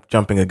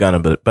jumping a gun a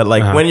bit, but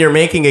like when you're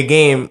making a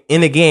game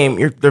in a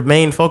game, the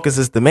main focus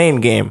is the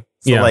main game.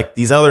 So like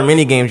these other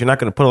mini games, you're not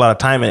going to put a lot of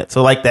time in it.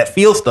 So like that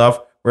feel stuff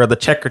where the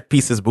checkered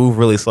pieces move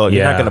really slow,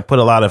 you're not going to put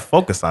a lot of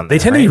focus on that. They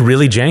tend to be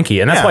really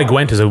janky, and that's why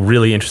Gwent is a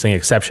really interesting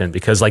exception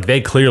because like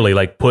they clearly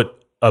like put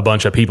a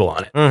bunch of people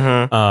on it,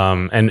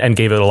 and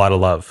gave it a lot of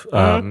love.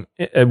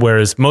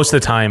 Whereas most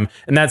of the time,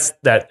 and that's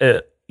that.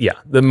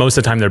 Most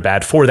of the time they're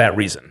bad for that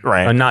reason,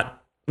 right?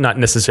 Not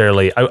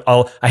necessarily.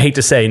 I hate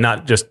to say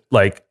not just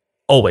like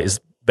always,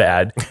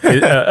 bad,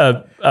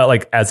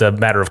 like as a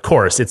matter of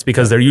course. It's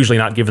because they're usually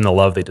not given the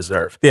love they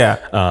deserve.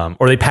 Yeah.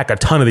 Or they pack a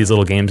ton of these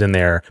little games in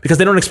there because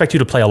they don't expect you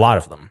to play a lot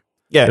of them.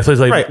 Yeah. They play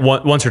like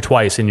once or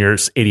twice in your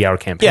 80-hour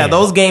campaign. Yeah,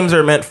 those games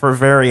are meant for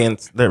variety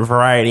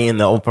in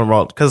the open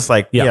world. Because,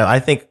 like, I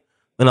think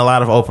in a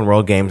lot of open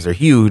world games are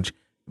huge,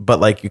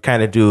 but like you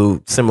kind of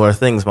do similar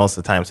things most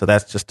of the time. So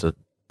that's just to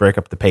break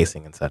up the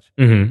pacing and such.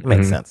 It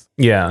makes sense.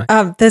 Yeah.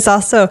 There's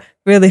also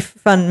really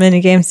fun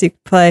mini games you can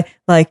play,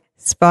 like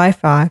Spy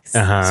Fox,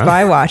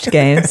 Spy Watch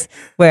games,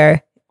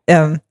 where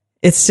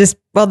it's just,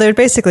 well, they're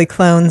basically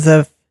clones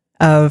of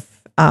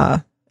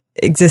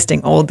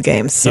existing old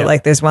games. So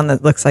like there's one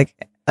that looks like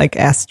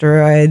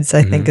Asteroids,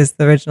 I think is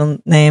the original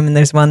name, and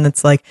there's one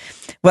that's like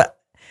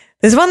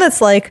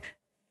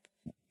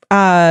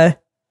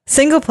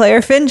single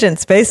player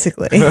Vengeance,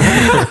 basically.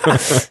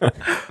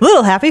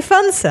 Little Happy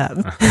Fun Sub.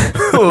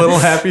 Little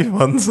Happy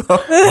Fun Sub.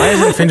 Why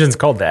isn't Vengeance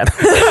called that?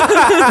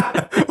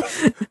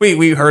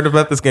 we heard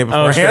about this game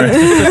beforehand.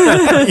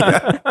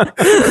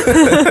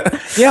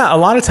 Yeah, a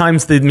lot of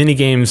times the mini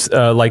games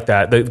like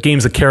that, the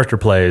games the character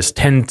plays,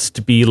 tends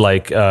to be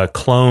like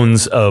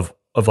clones of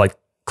like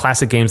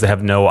classic games that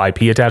have no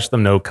IP attached to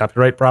them, no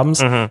copyright problems.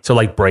 So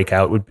like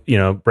Breakout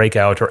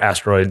or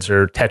Asteroids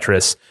or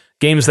Tetris.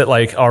 Games that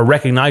like are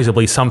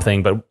recognizably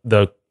something, but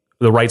the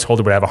rights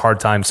holder would have a hard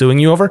time suing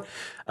you over.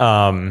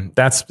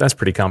 That's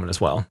pretty common as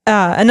well.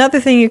 Another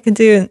thing you can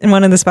do in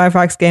one of the Spy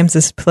Fox games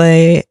is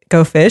play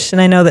Go Fish,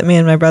 and I know that me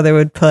and my brother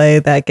would play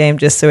that game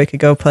just so we could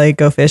go play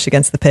Go Fish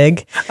against the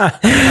pig.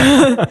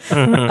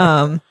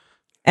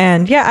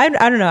 And yeah, I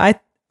don't know.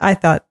 I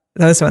thought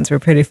those ones were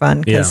pretty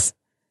fun because,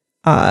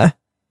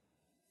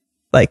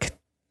 like,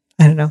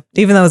 I don't know.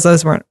 Even though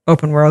those weren't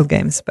open world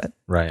games, but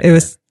it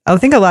was. I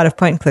think a lot of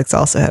point and clicks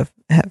also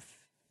have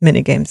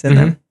mini games in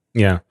them.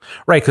 Yeah,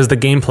 right. Because the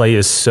gameplay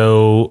is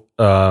so.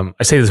 I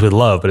say this with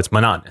love, but it's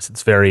monotonous.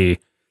 It's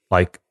very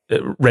like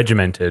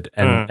regimented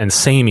and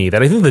samey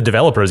that I think the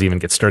developers even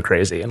get stir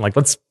crazy and like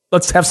let's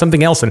have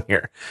something else in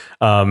here.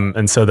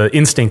 And so the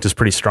instinct is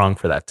pretty strong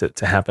for that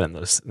to happen in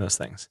those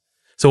things.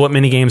 So what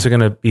mini games are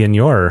going to be in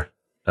your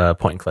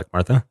point and click,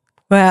 Martha?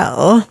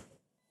 Well,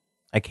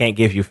 I can't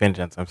give you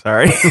Vengeance. I'm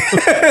sorry.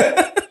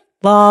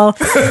 Lol.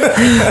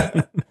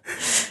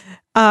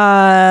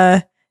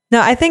 No,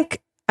 I think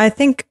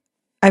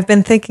I've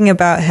been thinking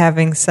about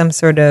having some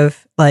sort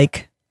of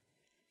like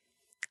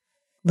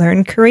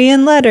learn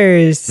Korean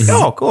letters.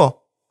 Oh,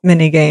 cool.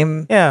 Mini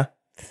game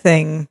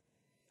thing,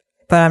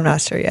 but I'm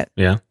not sure yet.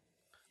 Yeah.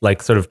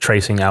 Like sort of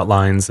tracing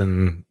outlines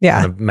and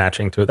kind of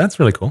matching to it. That's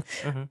really cool.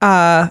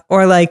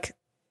 Or like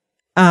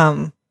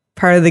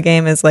part of the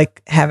game is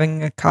like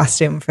having a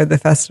costume for the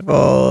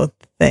festival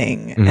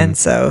thing. And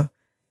so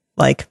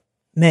like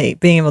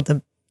being able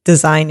to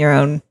design your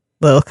own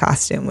little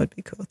costume would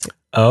be cool too.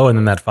 Oh, and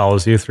then that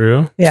follows you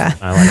through? Yeah.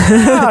 I like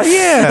that. Oh,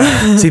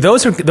 yeah. See,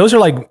 those are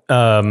like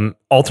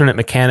alternate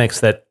mechanics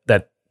that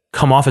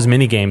come off as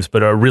mini games,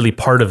 but are really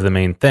part of the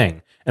main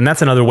thing. And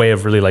that's another way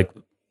of really like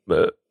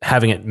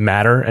having it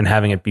matter and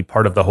having it be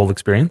part of the whole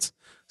experience.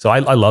 So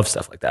I love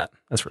stuff like that.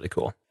 That's really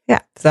cool.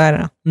 Yeah. So I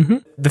don't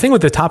know. The thing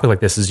with the topic like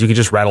this is you can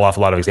just rattle off a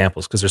lot of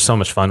examples because there's so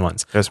much fun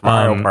ones. There's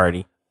Mario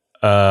Party.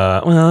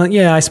 Well,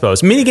 yeah, I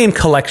suppose. Minigame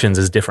collections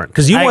is different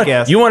because you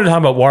wanted to talk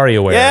about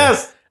WarioWare.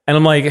 Yes. And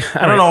I'm like,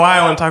 I don't know why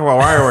I want to talk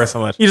about WarioWare so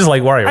much. You just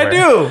like WarioWare. I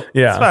do.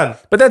 Yeah. It's fun.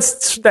 But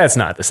that's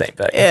not the same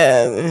thing.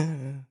 Yeah.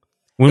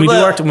 When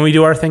we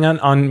do our thing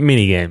on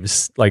mini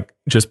games, like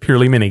just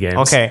purely mini games,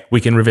 okay, we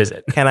can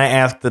revisit. Can I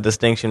ask the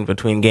distinction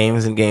between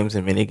games and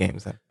mini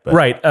games?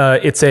 Right.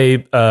 It's a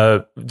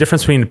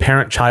difference between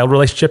parent-child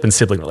relationship and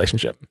sibling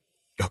relationship.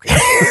 Okay.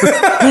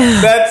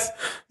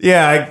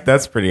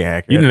 That's pretty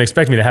accurate. You didn't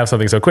expect me to have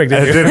something so quick,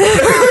 did you?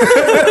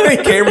 I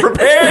came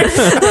prepared.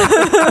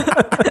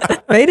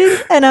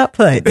 Rated and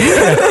outplayed.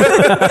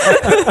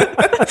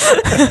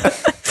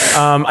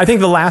 I think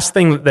the last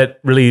thing that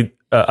really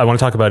I want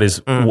to talk about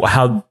is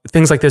how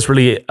things like this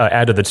really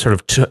add to the sort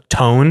of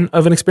tone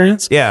of an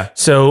experience. Yeah.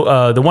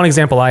 So the one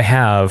example I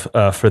have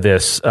for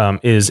this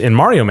is in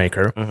Mario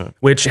Maker,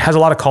 which has a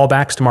lot of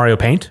callbacks to Mario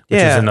Paint,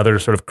 which is another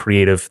sort of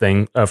creative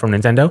thing from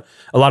Nintendo.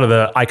 A lot of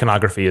the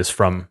iconography is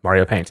from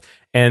Mario Paint.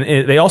 And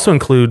they also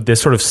include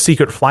this sort of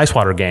secret fly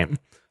swatter game.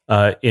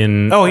 Which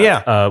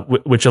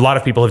a lot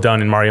of people have done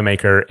in Mario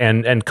Maker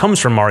and comes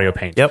from Mario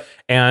Paint. Yep.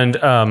 And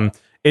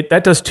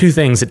that does two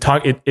things.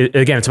 Again,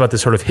 it's about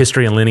this sort of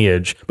history and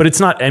lineage, but it's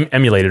not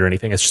emulated or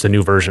anything. It's just a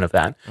new version of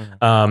that.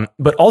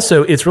 But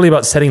also, it's really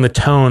about setting the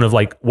tone of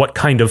like what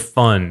kind of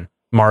fun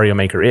Mario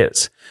Maker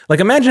is. Like,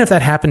 imagine if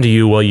that happened to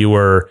you while you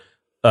were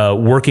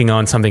working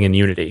on something in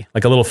Unity.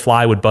 Like a little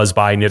fly would buzz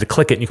by and you had to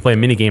click it and you could play a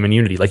mini game in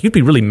Unity. Like, you'd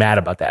be really mad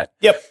about that.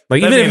 Yep.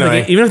 Like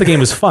even if the game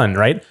was fun,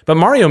 right? But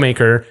Mario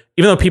Maker,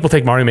 even though people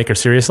take Mario Maker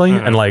seriously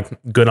and like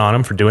good on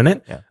them for doing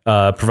it,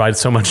 provides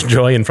so much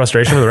joy and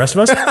frustration for the rest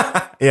of us.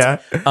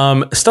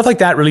 Stuff like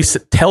that really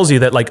tells you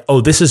that like,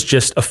 oh, this is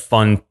just a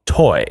fun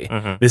toy.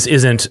 This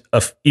isn't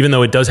even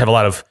though it does have a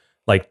lot of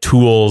like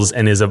tools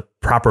and is a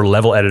proper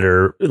level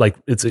editor, like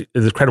it's a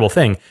credible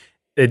thing.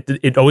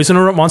 it always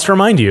wants to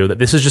remind you that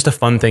this is just a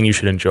fun thing you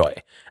should enjoy.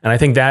 And I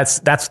think that's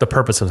the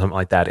purpose of something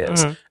like that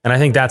is. Mm-hmm. And I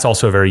think that's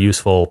also a very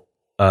useful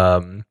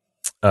purpose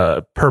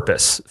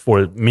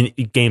for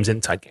games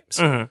inside games.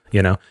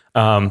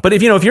 Mm-hmm. But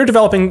if you're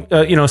developing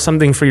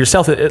something for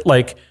yourself,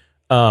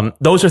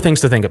 those are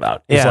things to think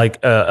about. It's like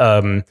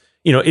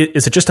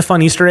is it just a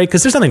fun Easter egg?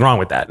 Because there's nothing wrong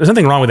with that. There's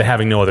nothing wrong with it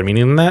having no other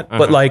meaning than that. Mm-hmm.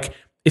 But like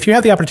if you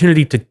have the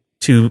opportunity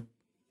to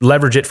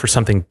leverage it for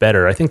something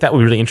better, I think that would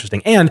be really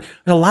interesting. And there's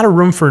a lot of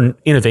room for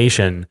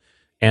innovation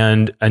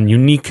and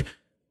unique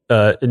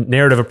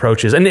narrative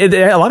approaches. And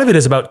a lot of it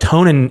is about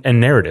tone and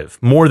narrative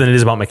more than it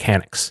is about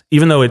mechanics,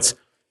 even though it's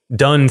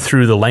done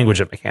through the language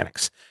of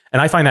mechanics.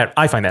 And I find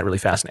that really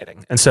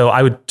fascinating. And so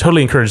I would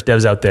totally encourage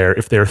devs out there,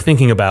 if they're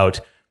thinking about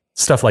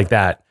stuff like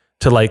that,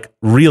 to like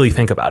really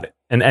think about it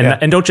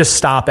and don't just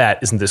stop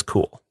at, isn't this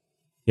cool?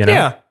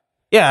 Yeah.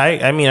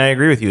 I mean, I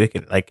agree with you. It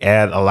can like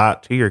add a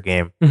lot to your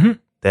game. Mm-hmm.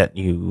 That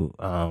you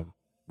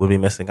would be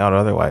missing out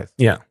otherwise.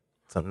 Yeah.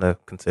 Something to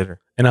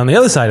consider. And on the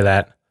other side of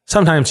that,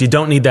 sometimes you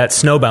don't need that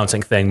snow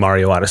bouncing thing,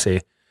 Mario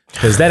Odyssey,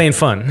 because that ain't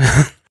fun.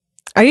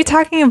 Are you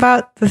talking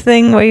about the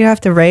thing where you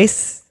have to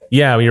race?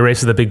 Yeah, when you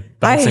race with the big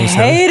bouncing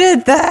snow. I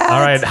hated that.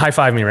 All right, high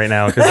five me right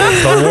now, because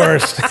it's the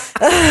worst.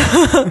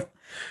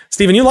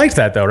 Steven, you liked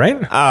that though,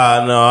 right?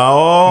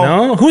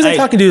 No. Who was I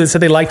talking to that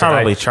said they liked probably it?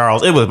 Probably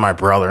Charles. It was my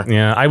brother.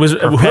 Yeah,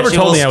 whoever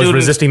told me I was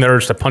resisting the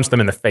urge to punch them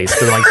in the face.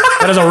 Because like,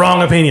 that is a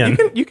wrong opinion.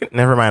 You can.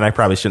 Never mind. I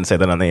probably shouldn't say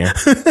that on the air.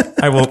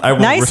 I will.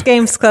 Nice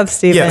Games Club,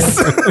 Steven. Yes.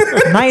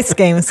 Nice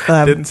Games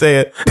Club. Didn't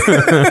say it.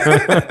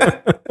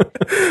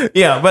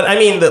 Yeah, but I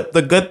mean,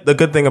 the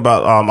good thing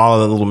about all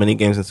of the little mini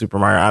games in Super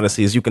Mario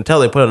Odyssey is you can tell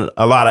they put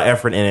a lot of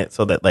effort in it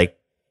so that like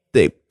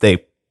they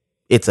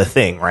it's a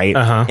thing, right?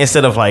 Uh-huh.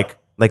 Instead of like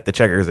the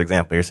checkers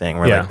example you're saying,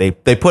 where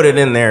like they put it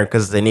in there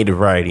because they needed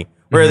variety.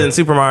 Whereas in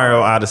Super Mario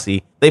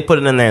Odyssey, they put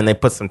it in there and they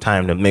put some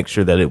time to make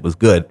sure that it was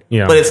good.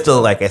 Yeah. But it's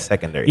still like a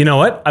secondary. You know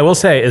what? I will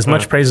say, as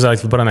much praise as I like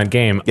to put on that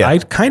game, I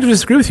kind of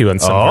disagree with you on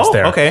some parts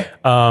there. Okay.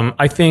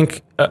 I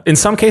think in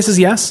some cases,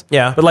 yes.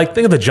 Yeah. But like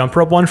think of the jump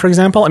rope one, for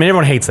example. I mean,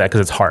 everyone hates that because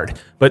it's hard.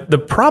 But the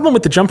problem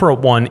with the jump rope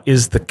one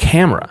is the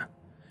camera.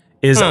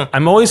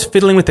 I'm always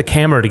fiddling with the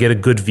camera to get a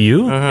good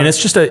view, and it's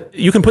just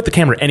you can put the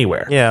camera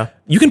anywhere. Yeah,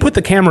 you can put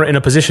the camera in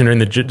a position in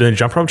the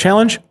jump rope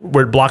challenge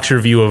where it blocks your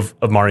view of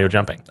Mario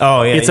jumping.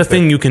 Oh yeah, it's a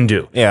thing you can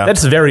do. Yeah,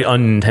 that's very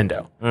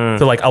un-Nintendo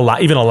to like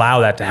allow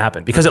that to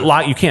happen because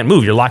you can't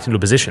move. You're locked into a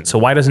position. So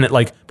why doesn't it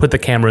like put the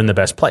camera in the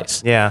best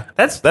place? Yeah,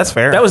 that's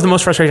fair. That was the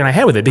most frustration I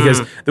had with it because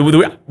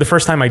the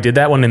first time I did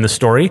that one in the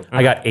story,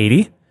 I got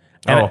 80.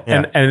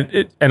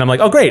 And I'm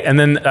like, oh great, and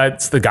then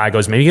the guy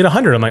goes, maybe get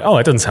 100. I'm like, oh,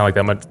 it doesn't sound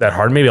like that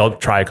hard. Maybe I'll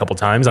try a couple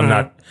times. I'm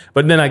not,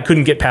 but then I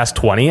couldn't get past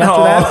 20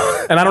 after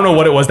that, and I don't know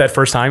what it was that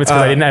first time. It's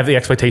because I didn't have the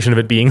expectation of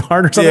it being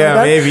hard or something like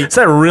that. Maybe.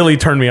 So that really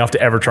turned me off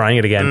to ever trying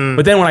it again.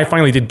 But then when I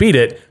finally did beat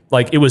it,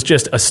 like it was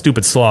just a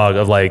stupid slog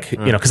of like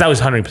because I was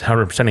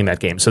 100%ing that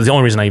game, so it's the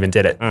only reason I even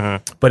did it.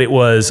 But it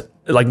was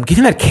like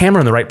getting that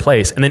camera in the right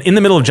place, and then in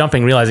the middle of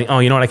jumping, realizing, oh,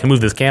 you know what, I can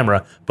move this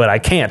camera, but I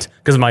can't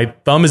because my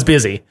thumb is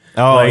busy.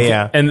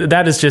 And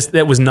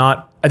that was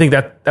not, I think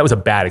that was a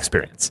bad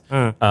experience.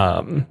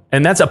 And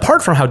that's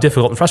apart from how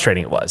difficult and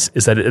frustrating it was,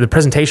 is that the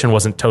presentation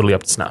wasn't totally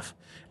up to snuff.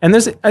 And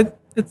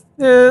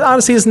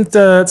Odyssey isn't,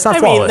 it's not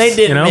flawless. I mean, they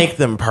didn't make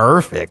them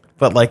perfect,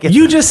 but like...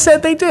 You just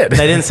said they did.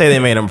 I didn't say they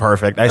made them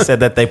perfect. I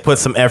said that they put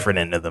some effort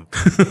into them.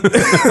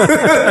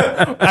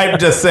 I'm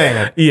just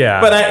saying.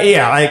 Yeah. But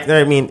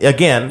I mean,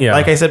 again,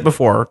 like I said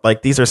before,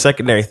 like these are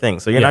secondary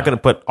things. So you're not going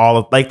to put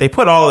they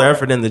put all their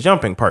effort in the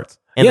jumping parts.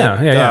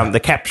 And the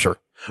capture.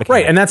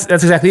 Right, and that's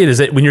exactly it. Is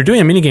that when you're doing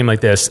a mini game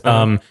like this,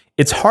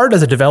 it's hard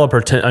as a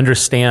developer to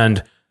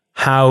understand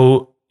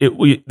how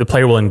the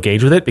player will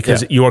engage with it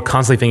because you are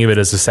constantly thinking of it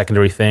as a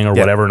secondary thing or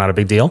whatever, not a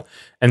big deal.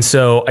 And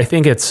so I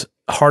think it's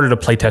harder to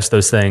play test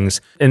those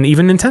things, and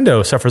even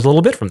Nintendo suffers a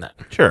little bit from that.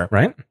 Sure,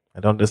 right? I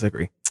don't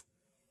disagree.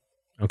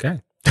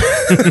 Okay.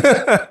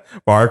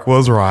 Mark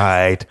was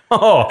right.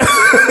 Oh,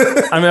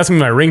 I mean that's gonna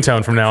be my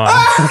ringtone from now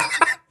on.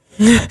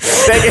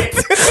 Take it.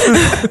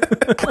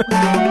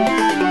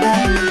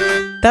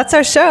 That's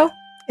our show.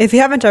 If you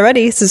haven't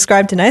already,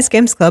 subscribe to Nice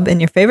Games Club in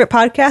your favorite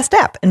podcast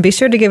app and be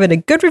sure to give it a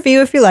good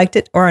review if you liked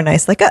it or are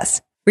nice like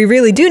us. We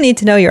really do need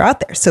to know you're out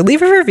there, so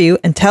leave a review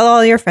and tell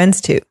all your friends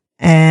too.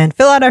 And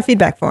fill out our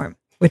feedback form,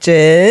 which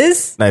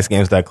is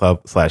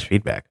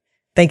nicegames.club/feedback.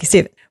 Thank you,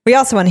 Steven. We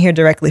also want to hear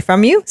directly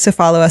from you, so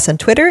follow us on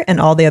Twitter and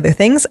all the other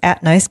things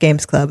at Nice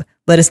Games Club.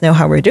 Let us know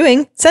how we're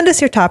doing, send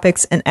us your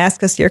topics, and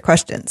ask us your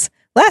questions.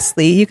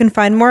 Lastly, you can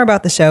find more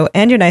about the show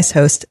and your nice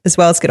host, as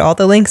well as get all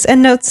the links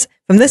and notes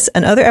from this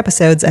and other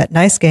episodes at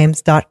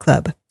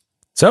nicegames.club.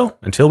 So,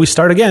 until we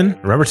start again,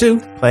 remember to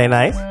play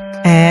nice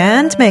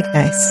and make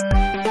nice.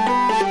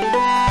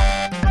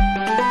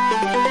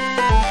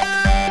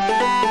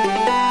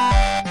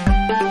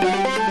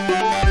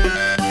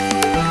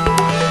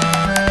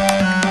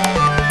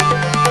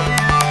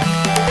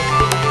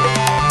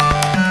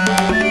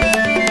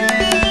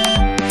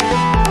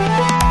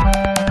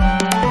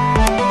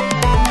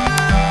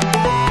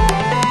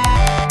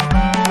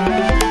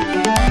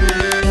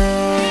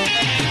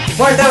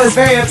 I was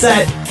very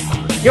upset.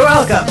 You're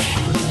welcome.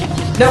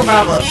 No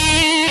problem.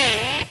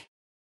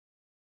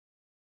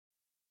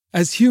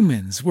 As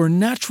humans, we're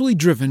naturally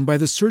driven by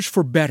the search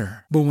for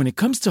better. But when it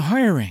comes to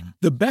hiring,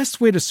 the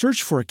best way to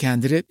search for a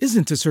candidate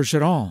isn't to search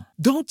at all.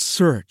 Don't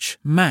search,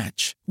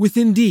 match with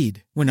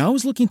Indeed. When I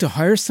was looking to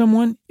hire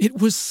someone,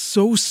 it was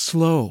so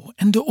slow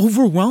and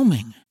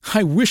overwhelming.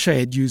 I wish I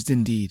had used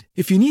Indeed.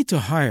 If you need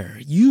to hire,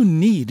 you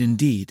need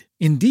Indeed.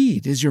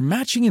 Indeed is your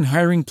matching and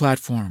hiring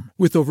platform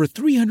with over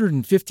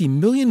 350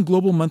 million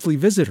global monthly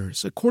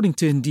visitors, according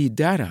to Indeed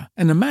data,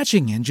 and a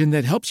matching engine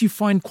that helps you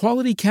find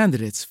quality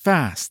candidates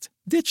fast.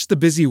 Ditch the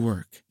busy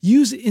work.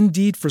 Use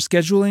Indeed for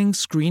scheduling,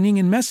 screening,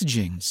 and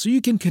messaging so you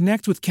can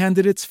connect with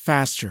candidates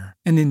faster.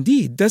 And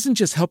Indeed doesn't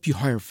just help you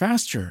hire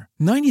faster.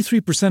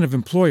 93% of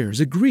employers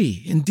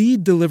agree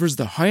Indeed delivers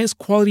the highest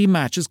quality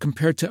matches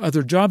compared to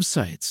other job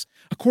sites,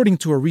 according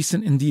to a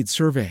recent Indeed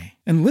survey.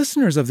 And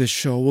listeners of this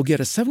show will get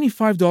a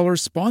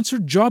 $75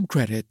 sponsored job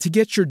credit to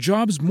get your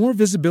jobs more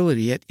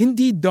visibility at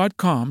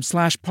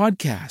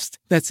Indeed.com/podcast.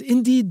 That's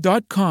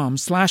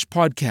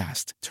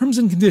Indeed.com/podcast. Terms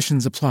and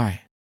conditions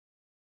apply.